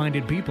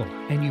like-minded people,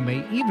 and you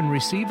may even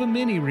receive a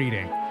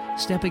mini-reading.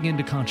 Stepping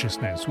into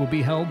Consciousness will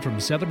be held from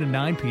 7 to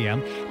 9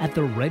 p.m. at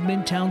the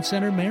Redmond Town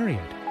Center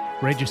Marriott.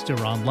 Register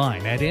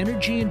online at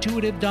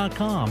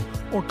energyintuitive.com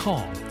or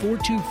call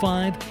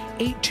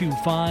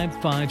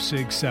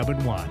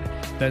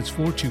 425-825-5671. That's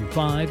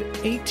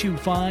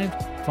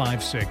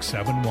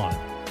 425-825-5671.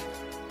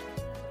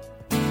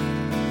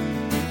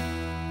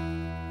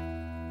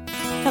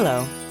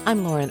 Hello,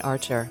 I'm Lauren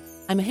Archer.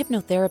 I'm a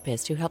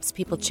hypnotherapist who helps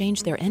people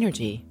change their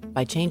energy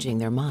by changing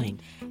their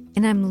mind.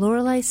 And I'm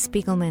Lorelei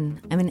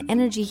Spiegelman. I'm an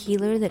energy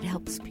healer that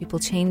helps people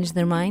change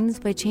their minds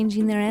by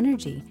changing their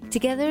energy.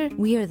 Together,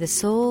 we are the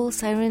Soul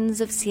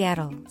Sirens of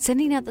Seattle,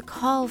 sending out the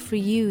call for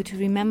you to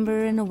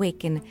remember and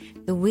awaken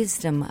the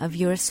wisdom of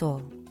your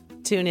soul.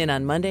 Tune in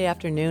on Monday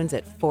afternoons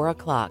at 4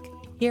 o'clock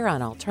here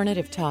on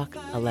Alternative Talk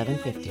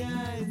 1150.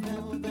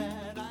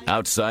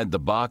 Outside the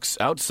box,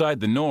 outside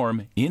the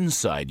norm,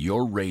 inside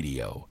your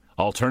radio.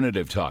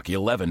 Alternative Talk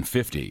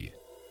 1150.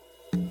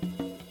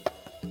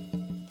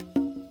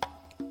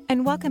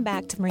 And welcome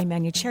back to the Marie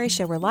Manuchehri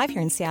Show. We're live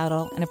here in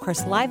Seattle and, of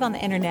course, live on the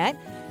internet.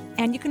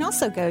 And you can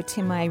also go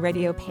to my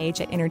radio page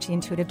at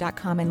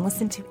energyintuitive.com and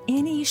listen to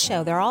any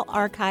show. They're all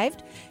archived.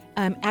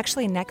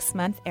 Actually, next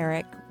month,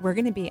 Eric, we're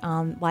going to be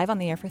live on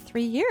the air for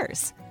 3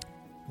 years.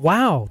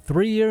 Wow,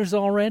 3 years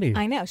already.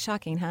 I know.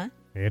 Shocking, huh?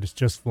 It has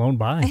just flown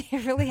by.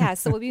 It really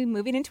has. So we'll be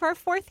moving into our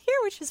 4th year,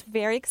 which is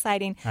very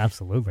exciting.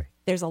 Absolutely.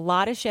 There's a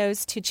lot of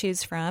shows to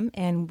choose from,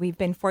 and we've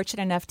been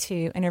fortunate enough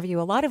to interview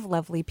a lot of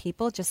lovely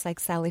people, just like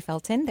Sally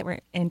Felton that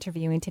we're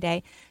interviewing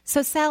today.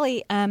 So,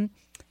 Sally,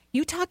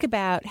 you talk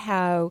about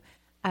how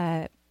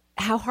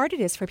hard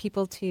it is for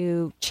people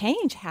to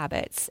change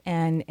habits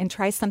and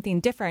try something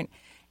different.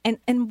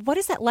 And what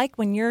is that like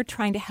when you're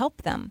trying to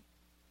help them?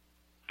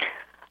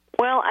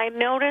 Well, I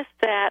noticed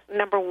that,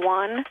 number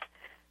one,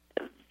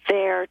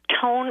 their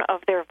tone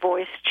of their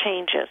voice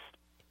changes.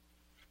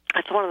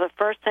 That's one of the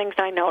first things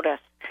I notice.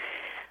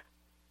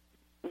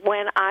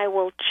 When I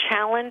will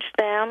challenge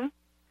them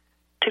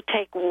to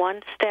take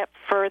one step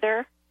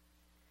further,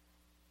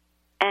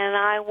 and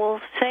I will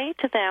say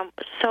to them,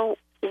 so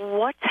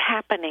what's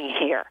happening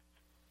here?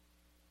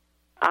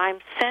 I'm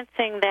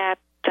sensing that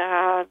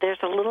there's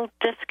a little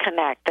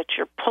disconnect, that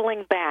you're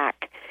pulling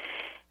back.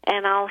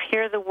 And I'll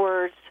hear the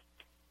words,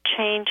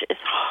 change is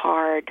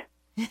hard.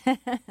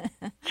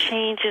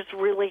 Change is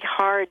really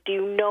hard. Do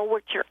you know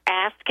what you're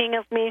asking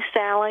of me,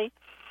 Sally?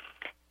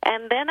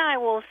 And then I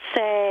will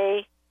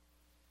say,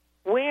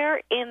 where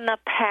in the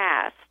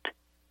past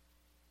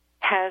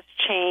has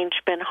change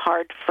been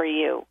hard for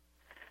you?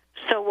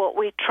 So what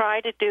we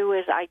try to do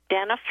is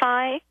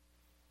identify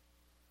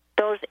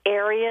those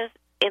areas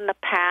in the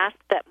past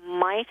that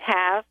might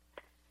have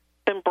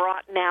been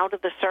brought now to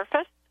the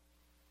surface.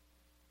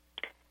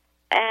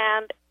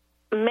 And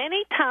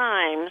many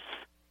times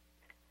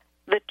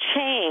the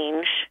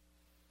change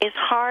is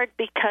hard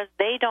because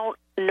they don't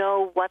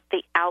know what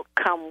the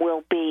outcome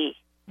will be.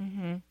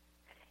 Mm-hmm.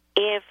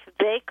 If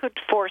they could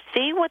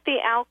foresee what the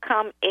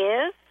outcome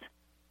is,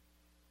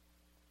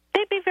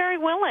 they'd be very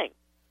willing,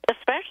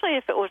 especially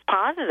if it was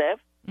positive,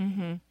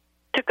 mm-hmm.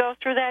 to go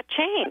through that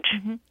change.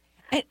 Mm-hmm.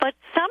 But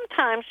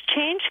sometimes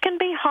change can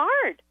be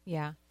hard.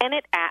 Yeah. And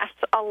it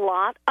asks a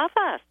lot of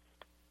us.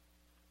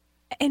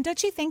 And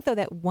don't you think, though,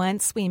 that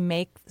once we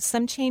make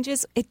some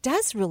changes, it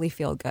does really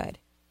feel good?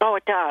 Oh,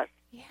 it does.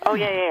 Yeah. Oh,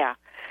 yeah.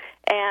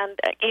 And,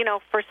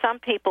 for some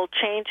people,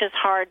 change is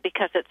hard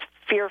because it's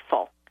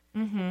fearful.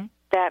 Mm-hmm.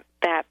 That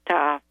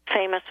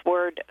famous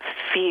word,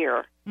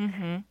 fear.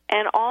 Mm-hmm.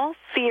 And all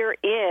fear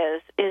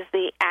is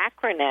the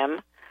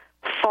acronym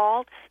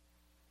false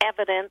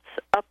evidence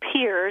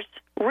appears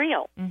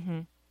real.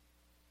 Mm-hmm.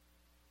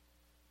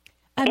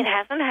 It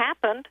hasn't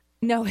happened.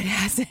 No, it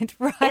hasn't.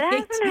 Right. It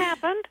hasn't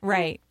happened.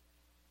 Right.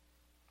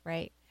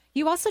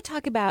 You also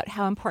talk about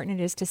how important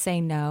it is to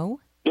say no.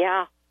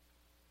 Yeah.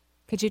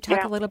 Could you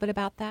talk a little bit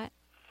about that?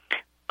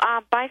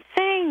 By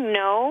saying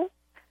no,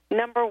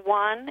 number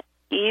one,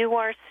 you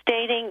are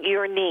stating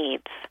your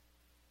needs,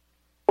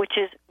 which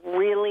is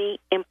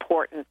really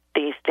important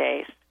these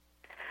days.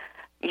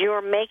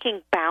 You're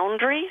making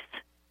boundaries,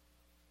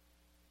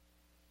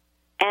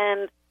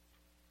 and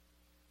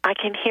I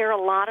can hear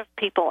a lot of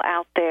people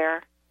out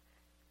there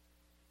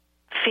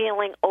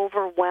feeling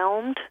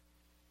overwhelmed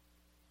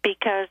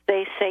because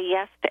they say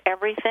yes to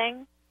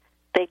everything.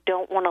 They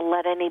don't want to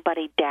let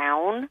anybody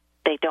down.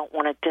 They don't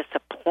want to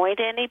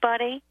disappoint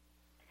anybody.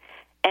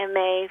 And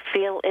they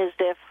feel as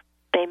if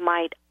they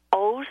might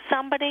owe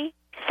somebody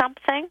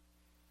something.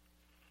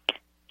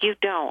 You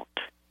don't.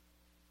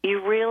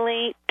 You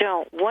really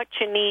don't. What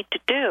you need to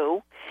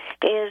do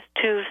is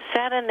to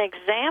set an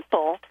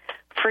example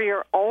for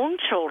your own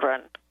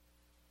children,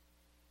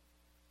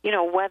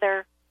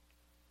 whether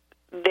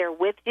they're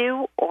with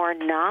you or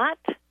not,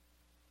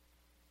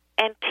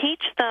 and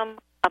teach them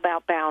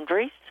about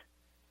boundaries.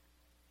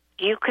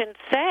 You can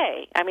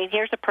say,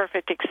 here's a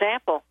perfect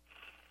example.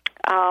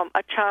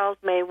 A child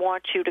may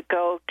want you to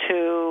go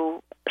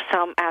to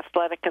some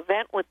athletic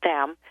event with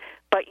them,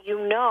 but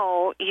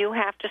you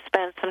have to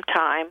spend some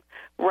time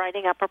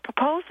writing up a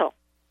proposal.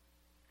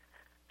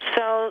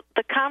 So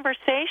the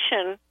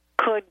conversation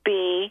could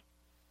be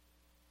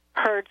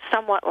heard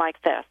somewhat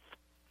like this.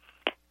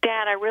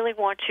 Dad, I really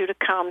want you to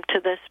come to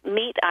this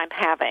meet I'm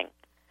having.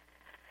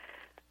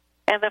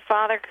 And the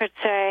father could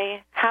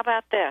say, how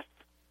about this?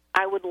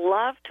 I would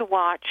love to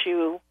watch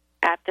you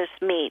at this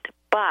meet,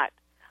 but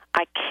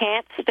I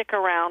can't stick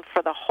around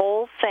for the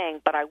whole thing,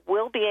 but I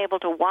will be able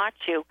to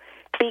watch you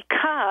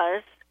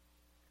because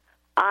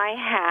I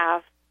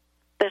have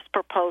this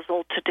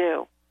proposal to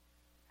do.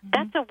 Mm-hmm.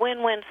 That's a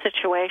win-win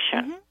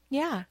situation. Mm-hmm.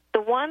 Yeah.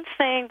 The one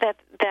thing that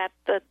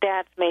the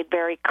dad's made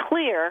very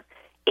clear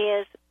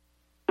is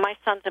my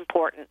son's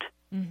important.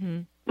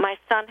 Mm-hmm. My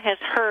son has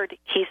heard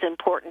he's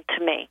important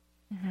to me.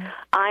 Mm-hmm.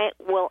 I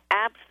will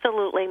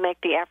absolutely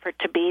make the effort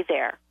to be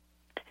there.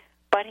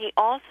 But he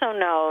also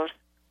knows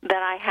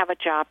that I have a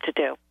job to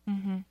do.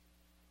 Mm-hmm.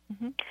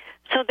 Mm-hmm.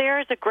 So there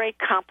is a great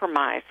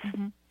compromise.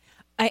 Mm-hmm.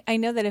 I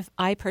know that if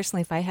I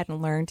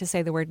hadn't learned to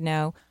say the word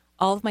no,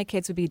 all of my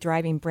kids would be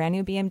driving brand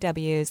new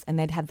BMWs, and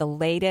they'd have the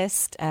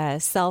latest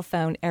cell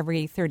phone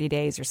every 30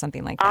 days or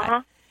something like that.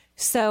 Uh-huh.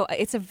 So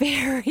it's a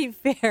very,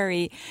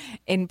 very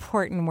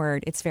important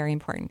word. It's very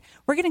important.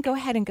 We're going to go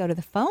ahead and go to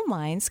the phone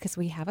lines because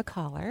we have a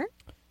caller.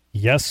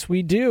 Yes,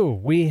 we do.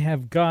 We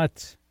have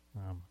got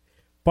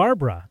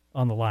Barbara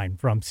on the line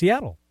from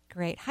Seattle.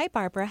 Great. Hi,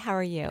 Barbara. How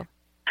are you?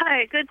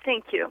 Hi, good,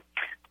 thank you.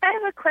 I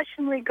have a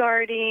question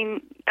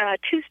regarding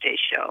Tuesday's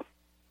show,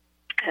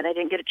 and I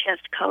didn't get a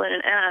chance to call in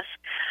and ask.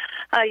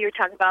 You were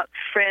talking about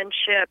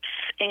friendships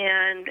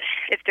and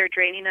if they're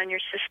draining on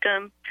your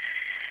system.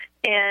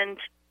 And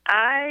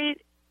I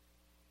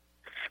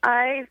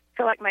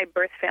feel like my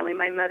birth family,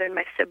 my mother and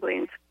my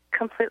siblings,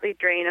 completely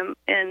drain them.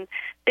 And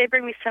they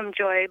bring me some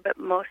joy, but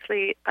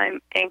mostly I'm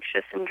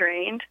anxious and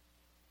drained.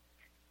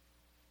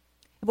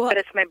 Well, but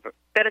it's my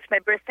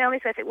birth family,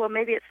 so I think, well,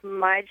 maybe it's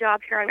my job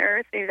here on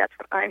Earth. Maybe that's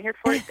what I'm here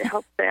for, is to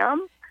help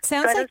them.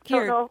 Sounds like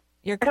your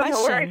I don't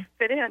know where I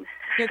fit in.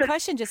 Your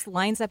question just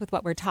lines up with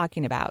what we're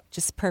talking about,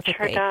 just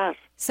perfectly. Sure does.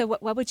 So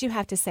what would you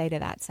have to say to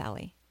that,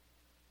 Sally?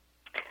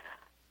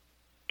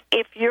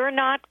 If you're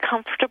not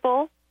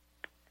comfortable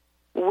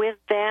with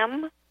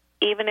them,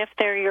 even if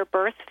they're your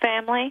birth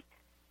family,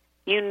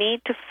 you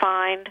need to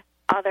find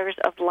others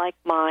of like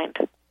mind.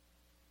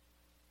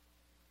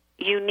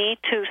 You need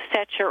to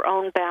set your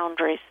own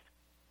boundaries.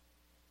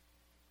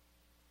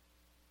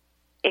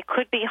 It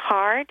could be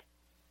hard,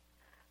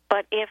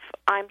 but if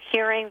I'm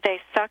hearing they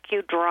suck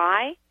you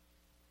dry,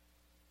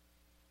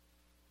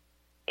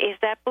 is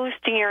that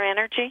boosting your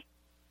energy?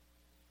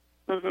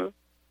 Mm-hmm.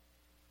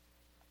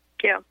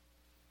 Yeah.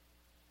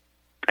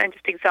 I'm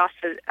just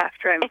exhausted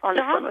after I'm on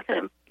the phone with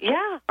them.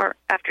 Yeah. Or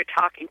after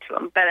talking to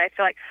them. But I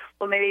feel like,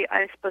 well, maybe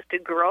I'm supposed to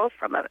grow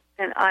from it,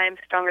 and I'm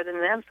stronger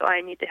than them, so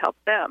I need to help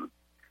them.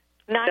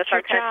 Not That's your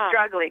why I'm kind job. of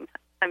struggling.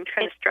 I'm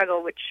trying to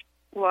struggle,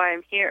 why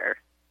I'm here.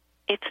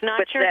 It's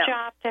not your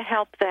job to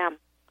help them.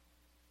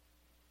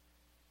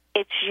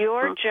 It's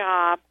your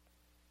job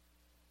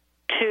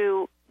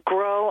to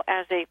grow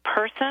as a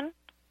person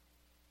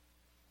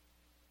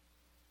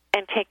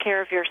and take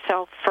care of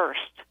yourself first.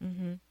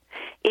 Mm-hmm.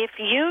 If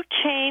you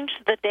change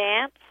the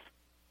dance,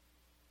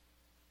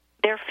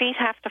 their feet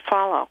have to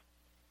follow.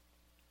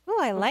 Oh,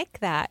 I like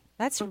that.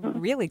 That's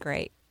really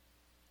great.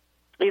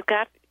 You've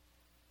got,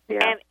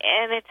 yeah.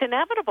 and it's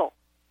inevitable.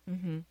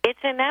 Mm-hmm. It's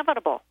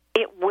inevitable.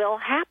 It will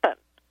happen.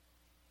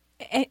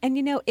 And,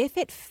 you know, if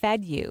it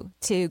fed you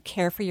to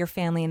care for your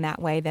family in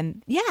that way,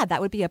 then, yeah, that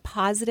would be a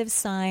positive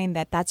sign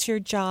that that's your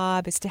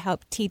job, is to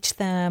help teach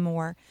them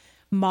or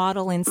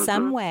model in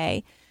some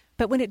way.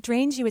 But when it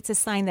drains you, it's a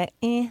sign that,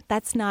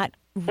 that's not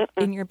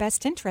in your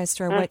best interest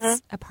or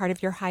what's a part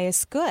of your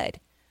highest good.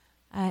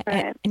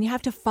 And you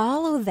have to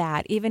follow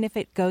that, even if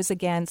it goes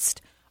against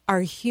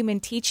our human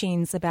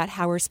teachings about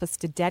how we're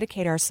supposed to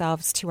dedicate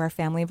ourselves to our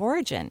family of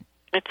origin.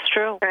 It's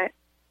true. Right.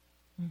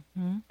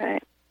 Mm-hmm.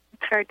 Right.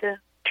 It's hard to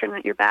turn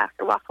your back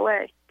or walk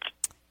away.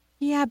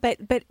 Yeah, but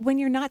when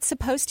you're not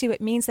supposed to,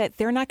 it means that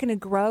they're not going to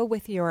grow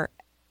with your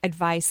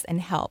advice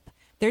and help.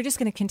 They're just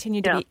going to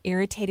continue to be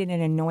irritated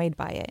and annoyed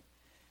by it.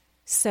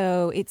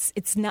 So it's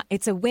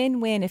a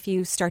win-win if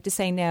you start to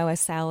say no,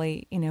 as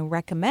Sally,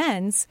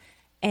 recommends,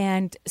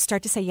 and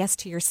start to say yes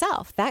to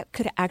yourself. That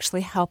could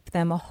actually help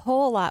them a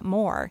whole lot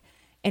more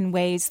in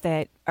ways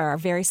that are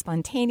very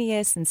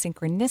spontaneous and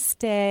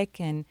synchronistic,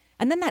 and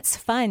then that's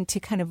fun to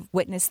kind of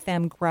witness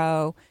them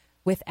grow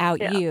without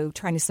you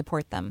trying to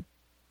support them.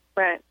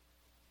 Right.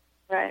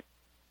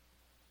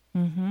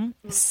 Mm-hmm.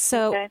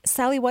 So,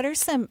 Sally, what are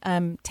some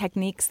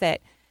techniques that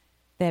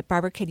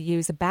Barbara could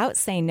use about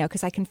saying no?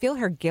 Because I can feel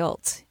her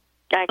guilt.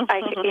 Yeah,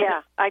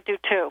 I do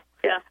too.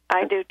 Yeah,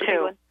 I do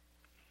too.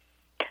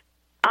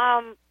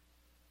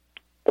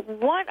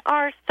 What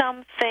are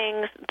some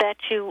things that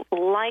you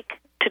like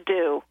to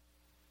do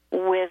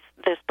with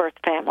this birth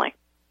family?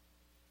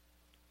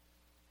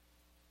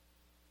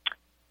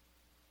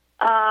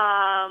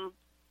 I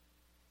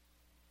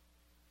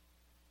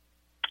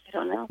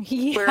don't know.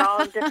 Yeah. We're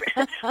all in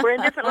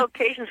different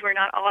locations. We're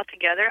not all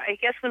together. I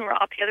guess when we're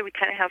all together, we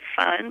kind of have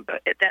fun,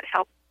 but that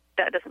helps.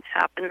 That doesn't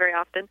happen very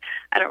often.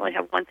 I don't really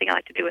have one thing I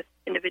like to do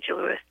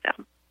individually with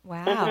them.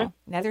 Wow,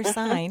 another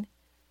sign.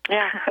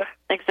 Yeah,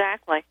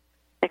 exactly.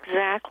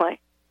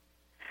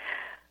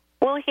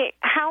 Well,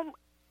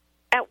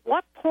 at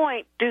what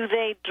point do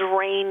they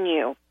drain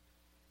you?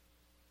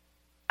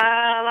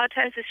 A lot of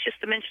times it's just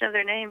the mention of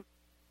their name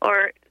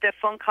or the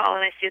phone call,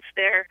 and I see it's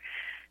their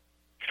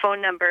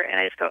phone number, and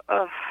I just go,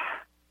 oh.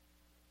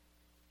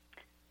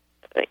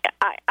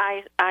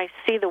 I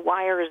see the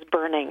wires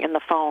burning in the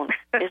phone.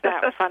 Is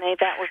that funny?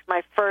 That was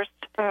my first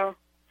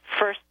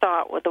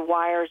thought with the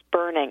wires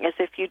burning, as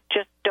if you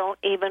just don't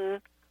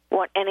even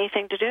want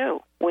anything to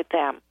do with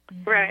them.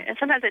 Right, and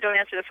sometimes I don't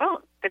answer the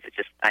phone because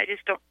I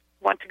just don't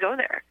want to go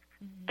there.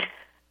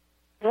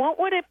 What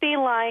would it be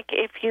like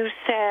if you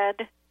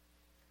said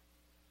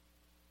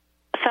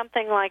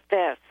something like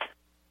this?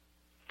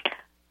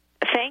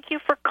 Thank you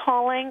for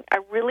calling. I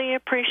really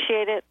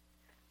appreciate it.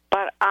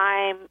 but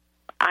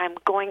I'm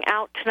going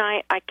out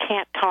tonight. I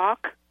can't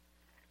talk.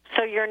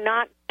 So you're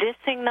not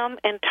dissing them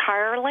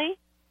entirely.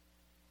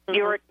 Mm-hmm.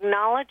 You're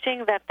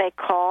acknowledging that they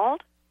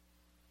called.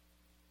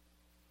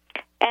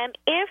 And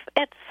if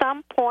at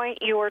some point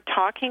you are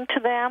talking to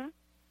them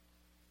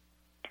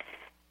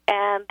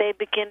and they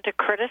begin to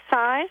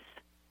criticize,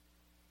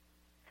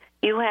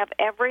 you have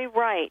every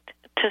right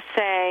to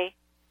say,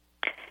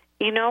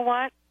 you know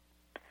what?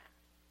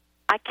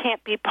 I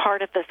can't be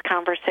part of this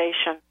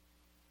conversation.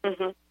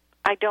 Mm-hmm.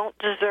 I don't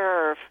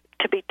deserve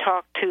to be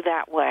talked to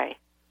that way.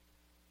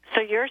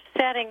 So you're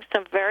setting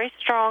some very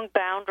strong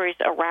boundaries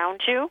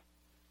around you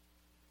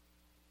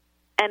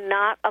and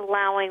not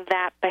allowing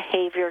that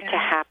behavior to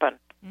happen.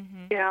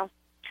 Mm-hmm. Yeah.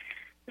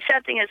 The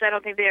sad thing is I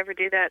don't think they ever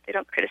do that. They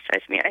don't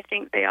criticize me. I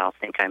think they all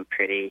think I'm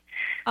pretty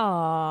good.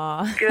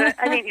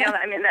 I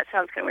mean, that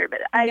sounds kind of weird,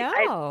 but I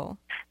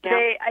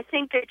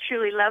think they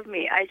truly love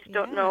me. I just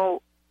don't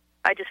know.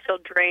 I just feel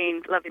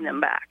drained loving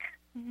them back.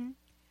 Mm-hmm.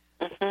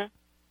 Mm-hmm.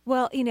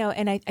 Well,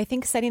 and I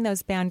think setting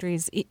those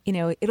boundaries,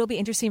 it'll be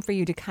interesting for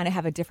you to kind of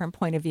have a different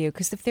point of view,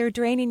 because if they're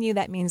draining you,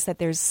 that means that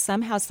there's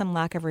somehow some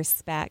lack of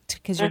respect,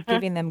 because you're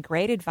giving them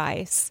great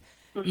advice.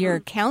 Mm-hmm. You're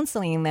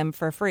counseling them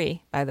for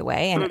free, by the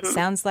way, and it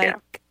sounds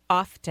like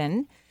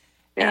often.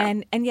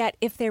 Yeah. And yet,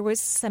 if there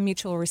was some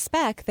mutual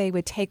respect, they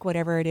would take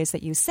whatever it is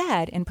that you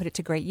said and put it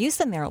to great use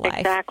in their life.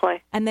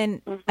 Exactly. And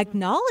then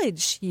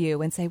acknowledge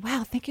you and say,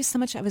 wow, thank you so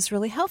much. That was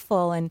really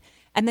helpful. And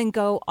then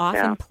go off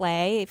and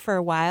play for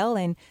a while.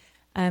 And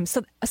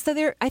so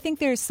there, I think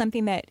there's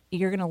something that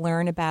you're going to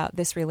learn about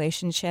this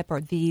relationship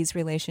or these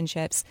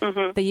relationships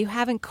that you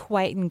haven't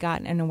quite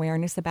gotten an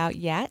awareness about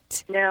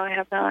yet. No, I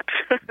have not.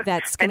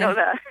 I know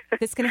that.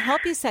 That's going to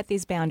help you set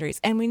these boundaries.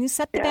 And when you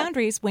set the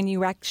boundaries, when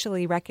you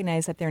actually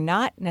recognize that they're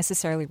not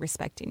necessarily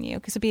respecting you,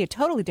 because it'd be a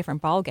totally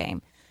different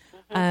ballgame,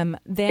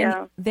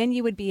 then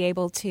you would be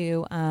able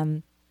to,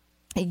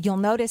 you'll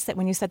notice that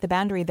when you set the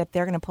boundary that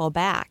they're going to pull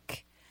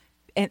back.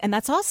 And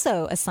that's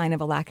also a sign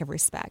of a lack of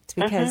respect,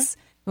 because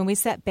when we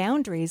set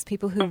boundaries,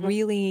 people who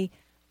really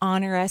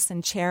honor us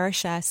and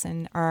cherish us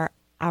and are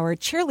our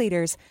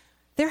cheerleaders,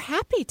 they're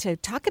happy to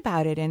talk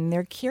about it, and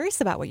they're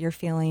curious about what you're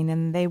feeling,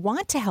 and they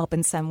want to help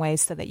in some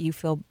ways so that you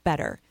feel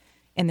better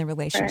in the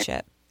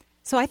relationship. Right.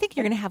 So I think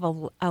you're going to have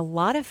a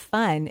lot of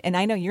fun, and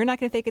I know you're not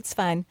going to think it's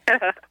fun,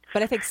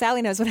 but I think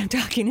Sally knows what I'm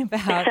talking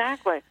about.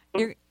 Exactly.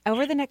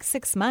 Over the next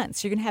 6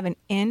 months, you're going to have an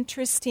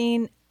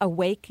interesting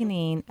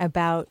awakening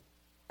about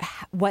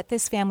what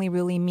this family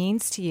really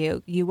means to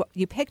you.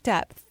 You picked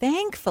up,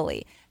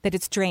 thankfully, that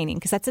it's draining,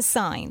 because that's a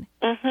sign.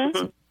 It's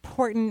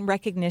important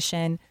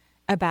recognition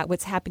about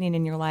what's happening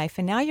in your life.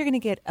 And now you're going to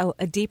get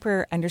a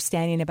deeper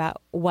understanding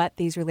about what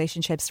these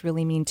relationships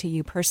really mean to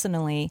you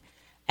personally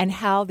and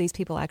how these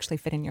people actually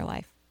fit in your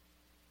life.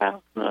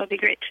 Well, that would be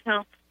great to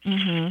know.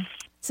 Mm-hmm.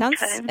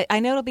 Sounds. Okay. I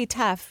know it'll be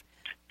tough,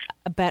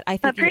 but I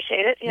think you're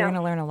going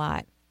to learn a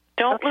lot.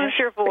 Don't lose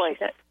your voice.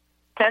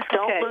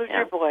 Don't lose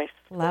your voice.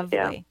 Lovely.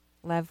 Yeah.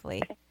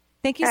 Lovely.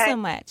 Thank you so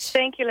much.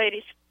 Thank you,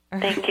 ladies.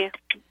 Thank you.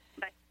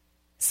 Bye.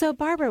 So,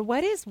 Barbara,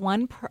 what is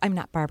one I'm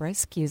not Barbara,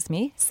 excuse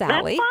me,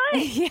 Sally.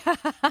 That's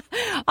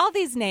fine. All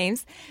these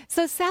names.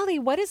 So, Sally,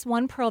 what is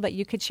one pearl that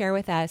you could share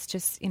with us,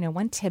 just,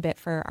 one tidbit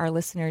for our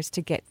listeners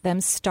to get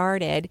them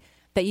started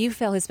that you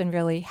feel has been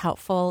really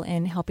helpful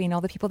in helping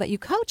all the people that you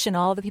coach and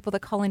all the people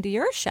that call into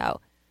your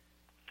show?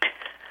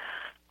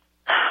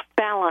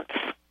 Balance.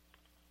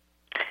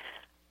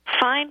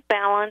 Find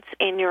balance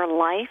in your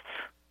life.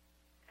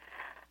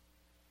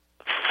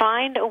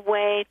 Find a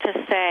way to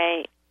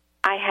say,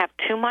 I have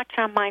too much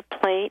on my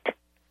plate.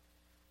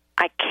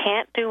 I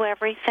can't do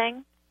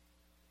everything,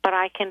 but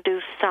I can do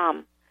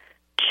some.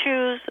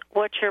 Choose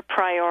what your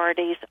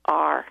priorities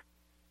are.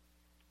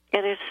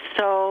 It is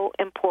so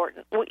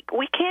important.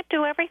 We can't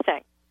do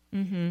everything.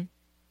 Mm-hmm.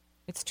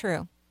 It's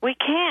true. We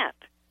can't.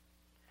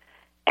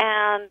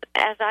 And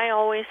as I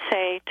always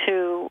say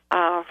to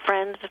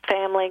friends,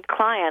 family,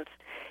 clients,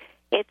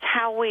 it's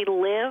how we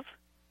live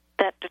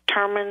that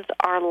determines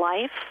our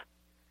life.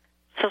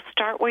 So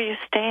start where you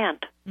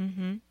stand.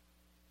 Mm-hmm.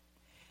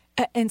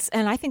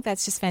 And I think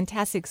that's just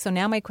fantastic. So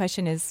now my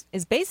question is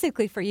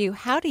basically for you,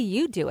 how do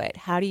you do it?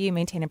 How do you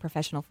maintain a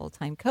professional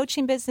full-time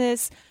coaching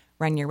business,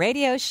 run your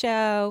radio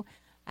show,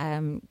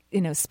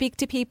 speak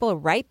to people,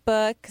 write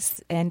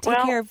books, and take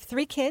care of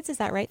 3 kids? Is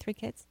that right, 3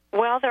 kids?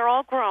 Well, they're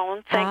all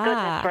grown, thank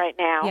goodness, right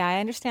now. Yeah, I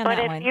understand that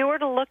one. But if you were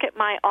to look at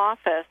my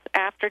office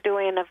after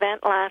doing an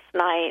event last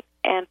night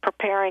and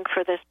preparing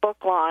for this book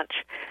launch,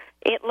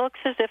 it looks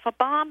as if a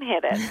bomb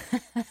hit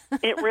it.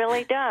 It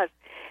really does.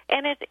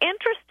 And it's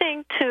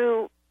interesting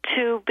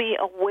to be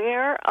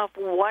aware of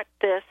what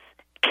this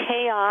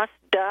chaos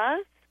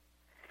does.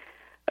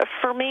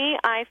 For me,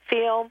 I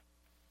feel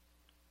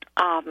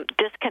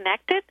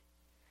disconnected.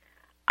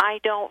 I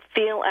don't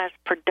feel as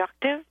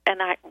productive, and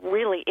that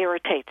really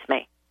irritates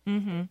me.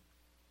 Mm-hmm.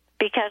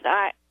 Because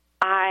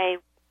I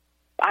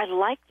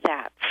like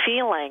that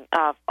feeling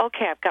of,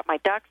 okay, I've got my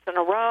ducks in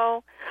a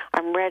row,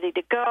 I'm ready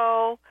to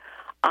go,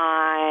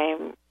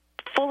 I'm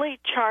fully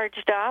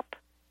charged up,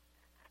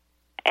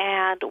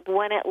 And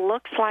when it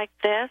looks like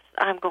this,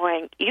 I'm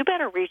going, you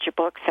better read your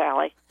book,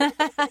 Sally.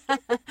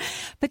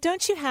 But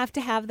don't you have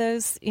to have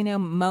those,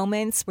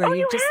 moments where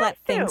you just let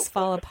things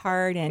fall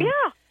apart and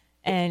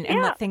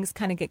let things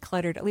kind of get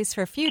cluttered, at least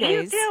for a few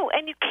days? You do,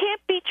 and you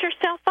can't beat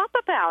yourself up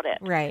about it.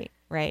 Right.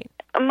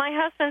 My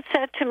husband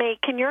said to me,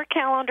 can your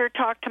calendar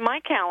talk to my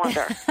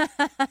calendar?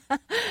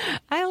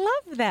 I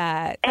love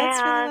that.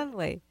 That's really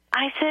lovely.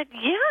 I said,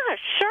 yeah,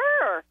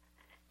 sure.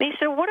 And he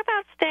said, what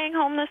about staying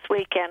home this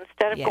weekend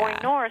instead of going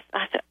north?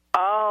 I said,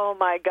 oh,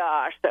 my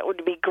gosh, that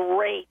would be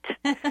great.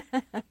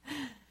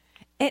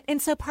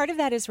 And so part of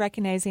that is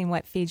recognizing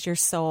what feeds your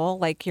soul.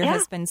 Like your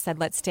husband said,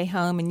 let's stay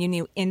home, and you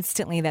knew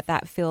instantly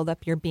that filled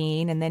up your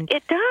being. And then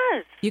it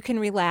does. You can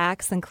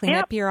relax and clean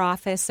up your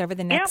office over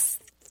the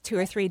next 2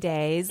 or 3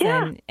 days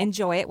and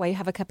enjoy it while you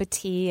have a cup of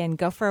tea and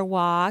go for a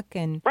walk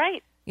and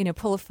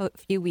pull a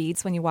few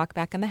weeds when you walk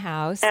back in the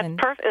house. That's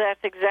perfect. That's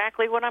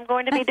exactly what I'm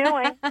going to be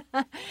doing.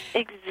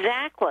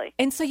 Exactly.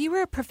 And so you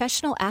were a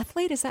professional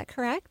athlete, is that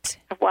correct?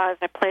 I was.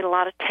 I played a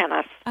lot of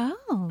tennis.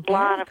 Oh, a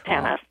lot of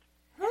tennis.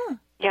 Huh.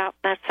 Yeah,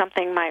 that's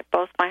something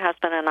both my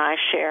husband and I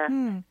share.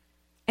 And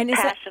is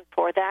passion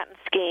for that and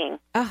skiing.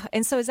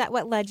 And so is that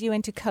what led you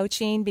into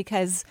coaching?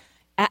 Because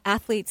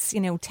athletes,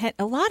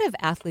 a lot of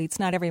athletes,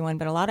 not everyone,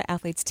 but a lot of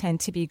athletes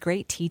tend to be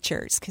great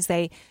teachers because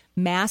they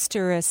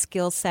master a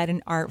skill set,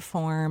 an art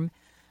form,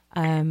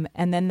 and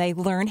then they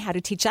learn how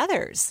to teach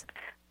others.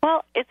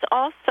 Well, it's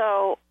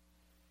also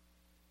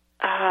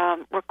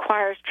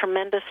requires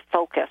tremendous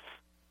focus.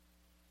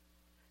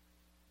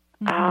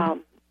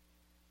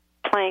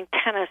 Playing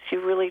tennis, you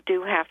really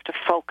do have to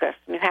focus.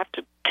 You have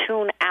to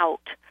tune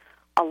out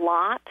a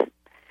lot.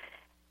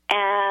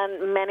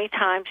 And many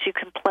times you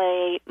can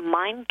play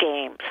mind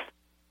games.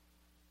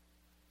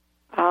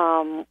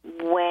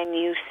 When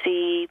you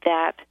see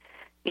that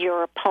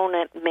your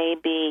opponent may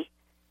be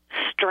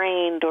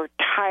strained or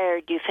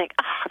tired, you think,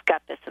 I've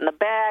got this in the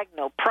bag,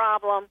 no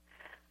problem.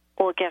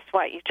 Well, guess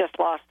what? You just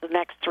lost the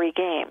next 3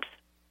 games.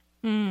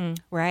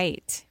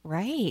 Right.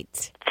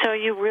 So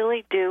you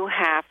really do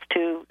have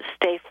to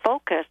stay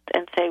focused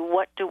and say,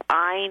 what do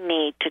I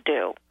need to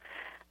do?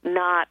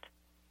 Not,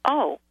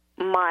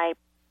 my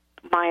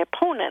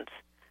opponent's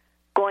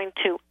going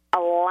to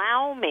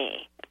allow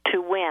me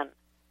to win.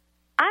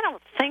 I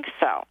don't think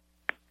so.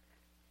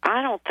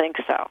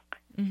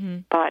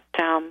 But,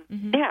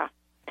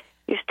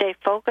 you stay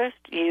focused.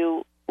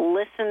 You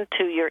listen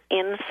to your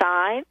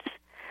insides.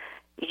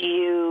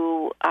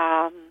 You,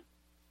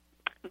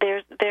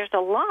 there's a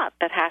lot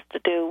that has to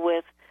do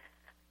with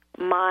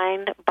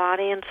mind,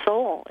 body, and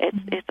soul.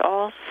 It's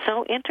all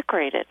so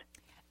integrated.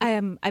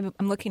 I'm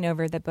looking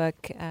over the book,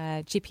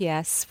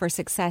 GPS for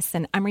Success,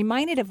 and I'm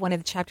reminded of one of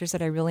the chapters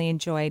that I really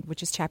enjoyed,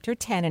 which is chapter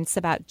 10, and it's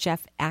about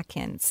Jeff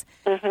Atkins.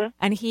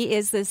 And he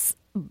is this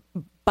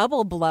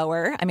bubble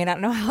blower. I mean, I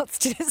don't know how else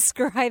to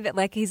describe it.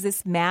 Like, he's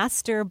this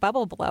master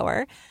bubble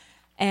blower.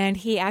 And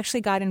he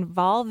actually got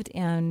involved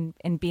in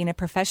being a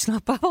professional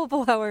bubble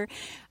blower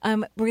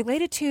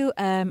related to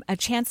a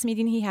chance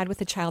meeting he had with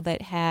a child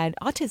that had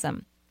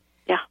autism.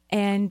 Yeah.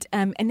 And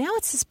now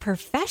it's his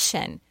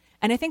profession.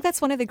 And I think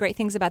that's one of the great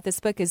things about this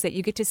book is that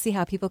you get to see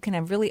how people can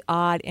have really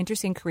odd,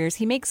 interesting careers.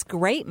 He makes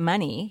great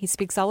money. He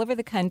speaks all over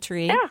the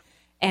country. Yeah.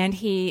 And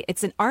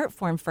it's an art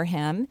form for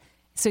him.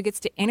 So he gets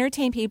to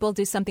entertain people,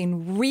 do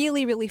something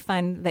really, really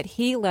fun that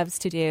he loves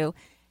to do,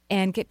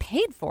 and get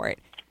paid for it.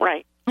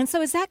 Right. And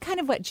so is that kind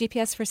of what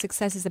GPS for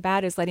Success is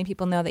about, is letting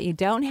people know that you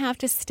don't have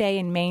to stay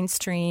in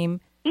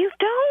mainstream? You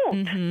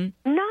don't.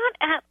 Not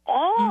at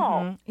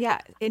all. Yeah.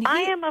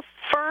 I am a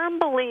firm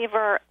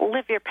believer,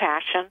 live your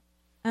passion.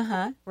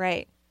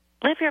 Right.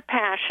 Live your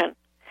passion.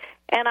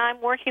 And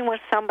I'm working with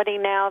somebody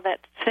now that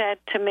said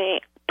to me,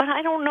 but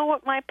I don't know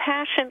what my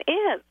passion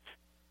is.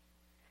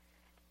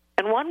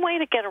 And one way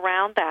to get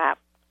around that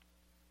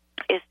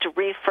is to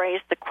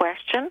rephrase the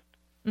question.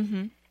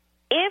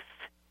 If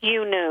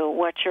you knew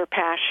what your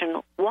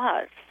passion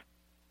was,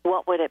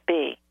 what would it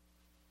be?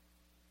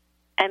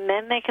 And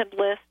then they could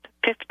list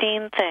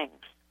 15 things.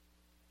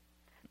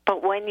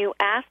 But when you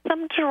ask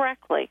them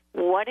directly,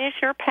 what is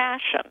your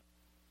passion?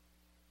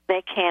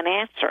 They can't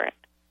answer it.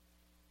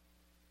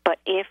 But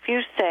if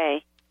you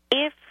say,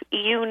 if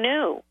you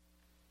knew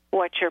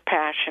what your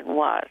passion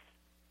was,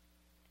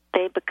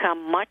 they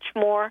become much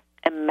more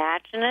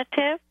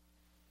imaginative.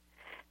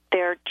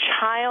 Their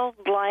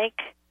childlike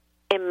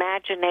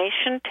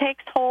imagination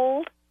takes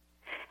hold,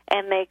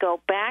 and they go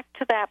back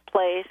to that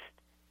place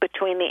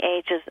between the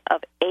ages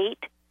of 8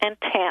 and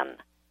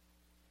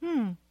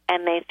 10,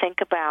 and they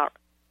think about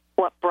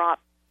what brought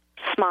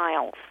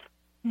smiles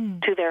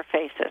to their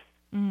faces.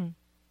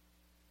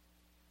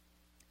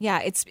 Yeah,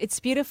 it's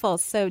beautiful.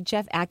 So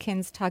Jeff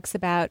Atkins talks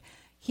about,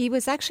 he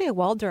was actually a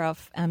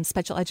Waldorf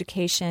special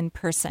education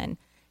person,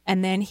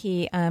 and then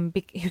he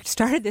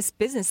started this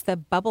business, the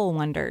Bubble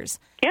Wonders.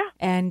 Yeah.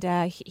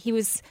 And he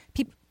was,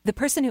 the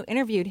person who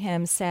interviewed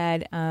him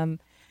said, well,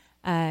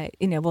 do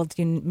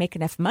you make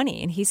enough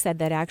money? And he said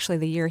that actually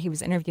the year he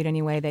was interviewed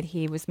anyway, that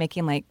he was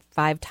making like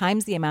 5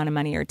 times the amount of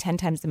money or 10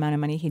 times the amount of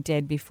money he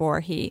did before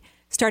he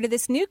started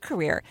this new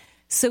career.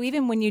 So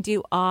even when you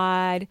do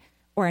odd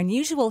or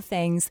unusual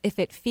things, if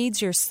it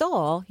feeds your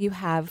soul, you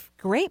have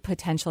great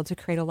potential to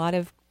create a lot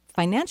of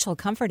financial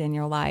comfort in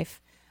your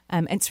life.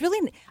 And it's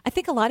really, I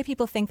think a lot of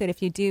people think that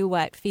if you do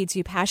what feeds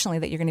you passionately,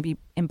 that you're going to be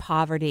in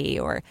poverty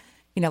or,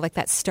 like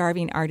that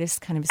starving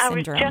artist kind of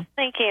syndrome. I was just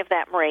thinking of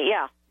that, Marie.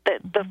 Yeah,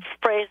 the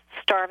phrase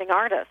starving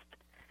artist.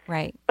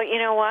 Right. But you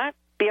know what?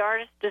 The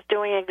artist is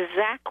doing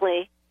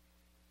exactly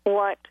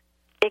what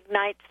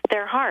ignites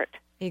their heart.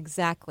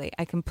 Exactly.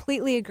 I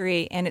completely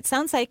agree. And it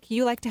sounds like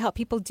you like to help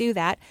people do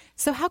that.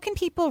 So how can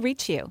people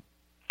reach you?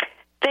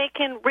 They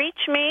can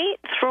reach me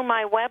through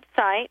my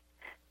website,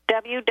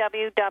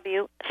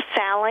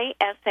 www.Sally,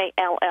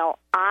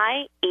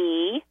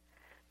 S-A-L-L-I-E,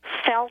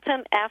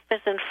 Felton, F as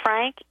in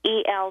Frank,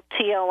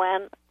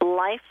 E-L-T-O-N,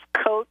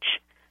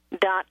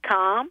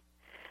 lifecoach.com.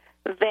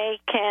 They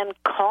can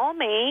call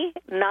me,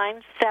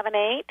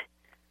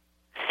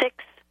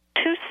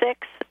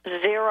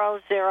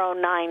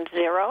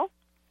 978-626-0090,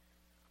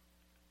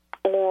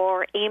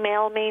 or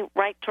email me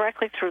right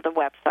directly through the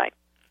website.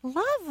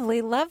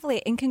 Lovely,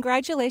 lovely. And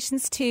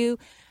congratulations to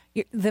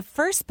the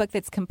first book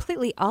that's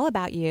completely all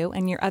about you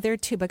and your other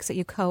 2 books that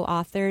you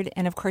co-authored,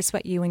 and, of course,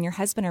 what you and your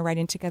husband are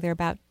writing together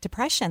about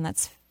depression.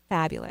 That's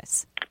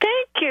fabulous.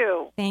 Thank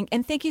you.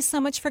 Thank you so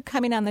much for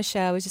coming on the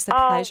show. It was just a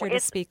pleasure to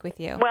speak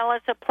with you. Well,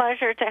 it's a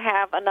pleasure to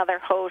have another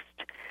host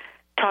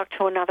talk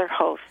to another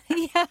host.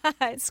 Yeah,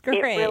 it's great.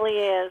 It really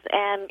is.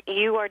 And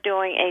you are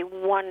doing a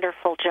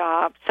wonderful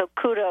job. So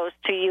kudos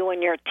to you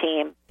and your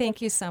team.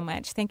 Thank you so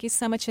much. Thank you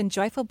so much. And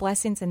joyful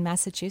blessings in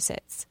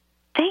Massachusetts.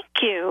 Thank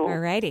you. All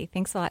righty.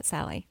 Thanks a lot,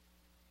 Sally.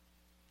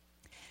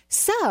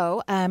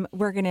 So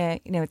we're going to,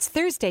 it's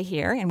Thursday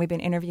here, and we've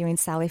been interviewing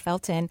Sally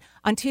Felton.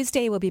 On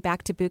Tuesday, we'll be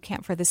back to Boot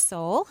Camp for the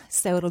Soul.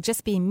 So it'll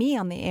just be me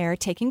on the air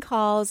taking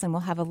calls, and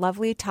we'll have a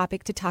lovely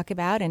topic to talk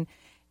about. And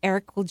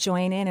Eric will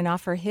join in and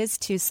offer his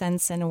 2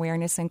 cents and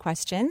awareness and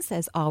questions,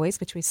 as always,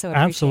 which we so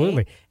appreciate.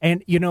 Absolutely.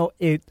 And,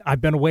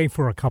 I've been away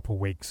for a couple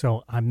weeks,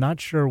 so I'm not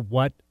sure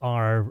what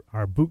our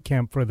Boot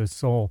Camp for the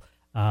Soul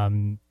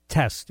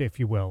test, if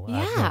you will,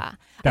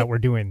 that we're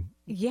doing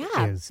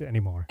is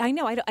anymore. I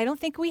know. I don't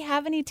think we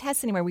have any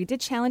tests anymore. We did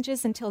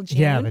challenges until June.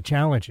 Yeah, the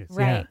challenges.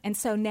 Right. Yeah. And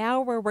so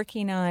now we're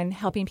working on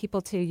helping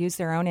people to use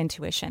their own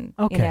intuition.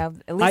 Okay.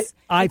 At least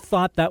I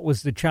thought that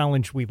was the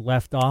challenge we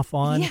left off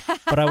on,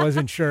 but I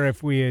wasn't sure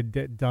if we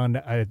had done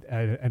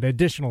an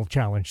additional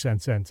challenge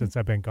since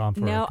I've been gone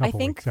for a couple weeks. No, I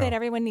think that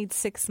everyone needs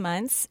 6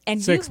 months.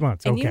 And 6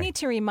 months, okay. And you need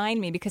to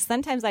remind me, because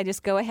sometimes I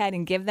just go ahead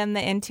and give them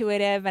the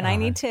intuitive, and I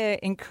need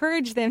to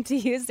encourage them to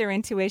use their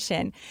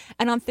intuition.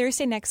 And on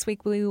Thursday next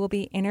week, we will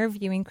be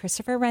interviewing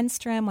Christopher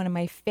Renstrom, one of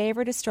my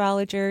favorite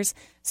astrologers.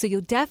 So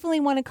you'll definitely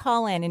want to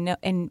call in.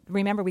 And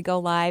remember, we go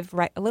live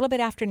right a little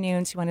bit after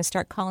noon, so you want to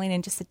start calling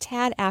in just a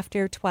tad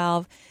after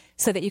 12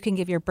 so that you can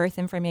give your birth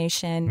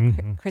information.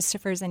 Mm-hmm.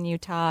 Christopher's in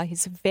Utah.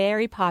 He's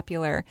very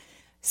popular.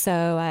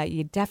 So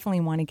you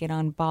definitely want to get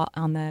on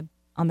the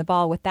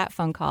ball with that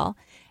phone call.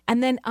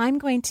 And then I'm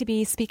going to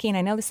be speaking,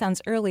 I know this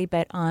sounds early,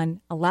 but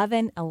on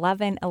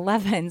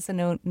 11/11/11,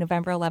 so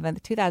November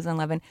 11th,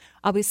 2011,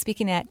 I'll be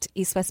speaking at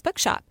East West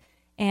Bookshop.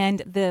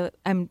 And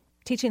I'm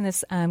teaching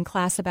this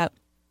class about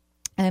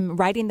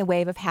riding the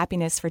wave of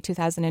happiness for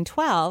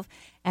 2012.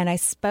 And I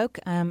spoke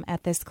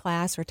at this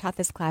class, or taught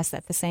this class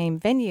at the same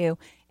venue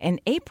in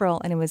April,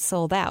 and it was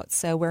sold out.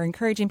 So we're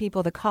encouraging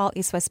people to call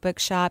East West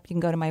Bookshop. You can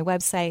go to my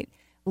website,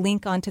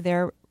 link onto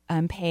their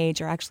page,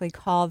 or actually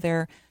call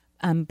their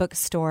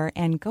bookstore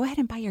and go ahead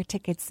and buy your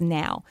tickets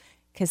now,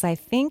 because I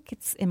think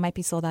it might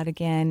be sold out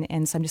again.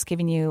 And so I'm just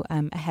giving you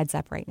a heads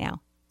up right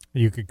now.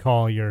 You could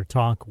call your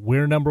talk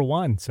We're Number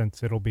One,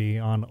 since it'll be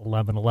on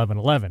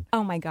 11/11/11.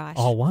 Oh, my gosh.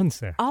 All ones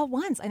there. All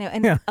ones. I know.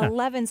 And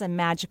 11's a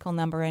magical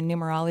number in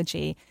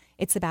numerology.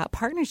 It's about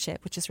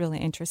partnership, which is really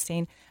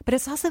interesting. But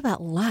it's also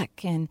about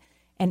luck and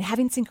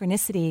having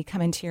synchronicity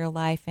come into your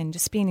life and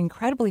just being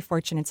incredibly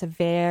fortunate. It's a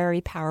very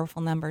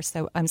powerful number.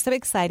 So I'm so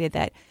excited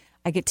that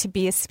I get to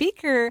be a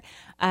speaker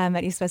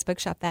at East West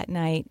Bookshop that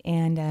night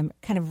and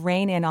kind of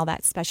rein in all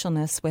that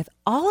specialness with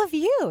all of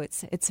you.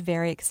 It's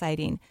very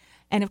exciting.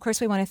 And, of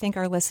course, we want to thank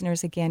our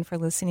listeners again for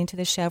listening to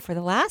the show for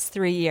the last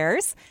 3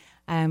 years.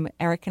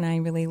 Eric and I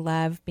really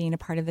love being a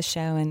part of the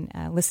show and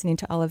listening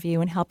to all of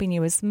you and helping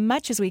you as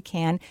much as we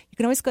can. You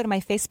can always go to my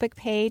Facebook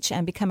page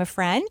and become a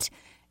friend,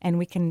 and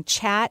we can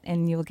chat,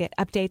 and you'll get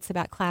updates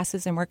about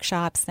classes and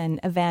workshops and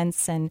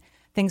events and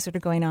things that are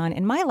going on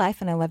in my life.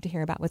 And I love to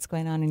hear about what's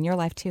going on in your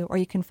life, too. Or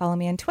you can follow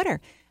me on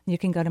Twitter. You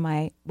can go to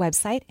my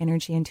website,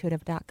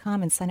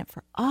 energyintuitive.com, and sign up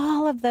for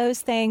all of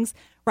those things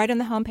right on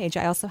the homepage.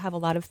 I also have a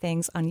lot of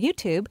things on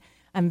YouTube,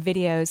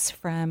 videos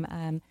from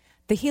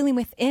the Healing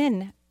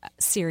Within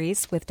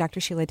series with Dr.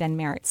 Sheila Den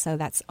Merritt. So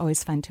that's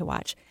always fun to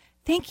watch.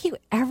 Thank you,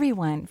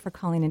 everyone, for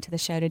calling into the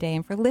show today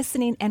and for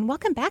listening. And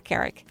welcome back,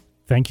 Eric.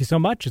 Thank you so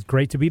much. It's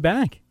great to be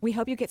back. We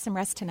hope you get some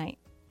rest tonight.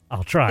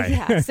 I'll try.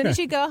 Yeah, as soon as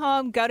you go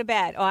home, go to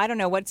bed. Oh, I don't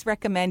know what's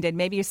recommended.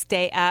 Maybe you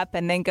stay up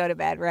and then go to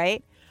bed,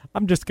 right?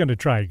 I'm just going to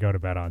try and go to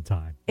bed on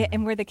time.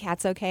 And were the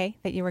cats okay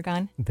that you were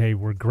gone? They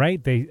were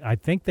great. I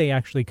think they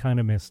actually kind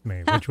of missed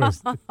me, which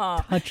was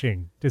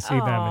touching to see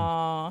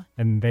them.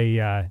 And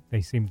they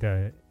seemed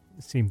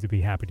to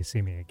be happy to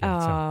see me again.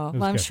 Oh,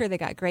 well, I'm sure they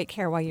got great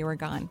care while you were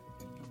gone.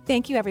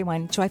 Thank you,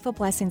 everyone. Joyful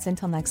blessings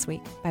until next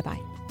week.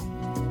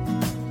 Bye-bye.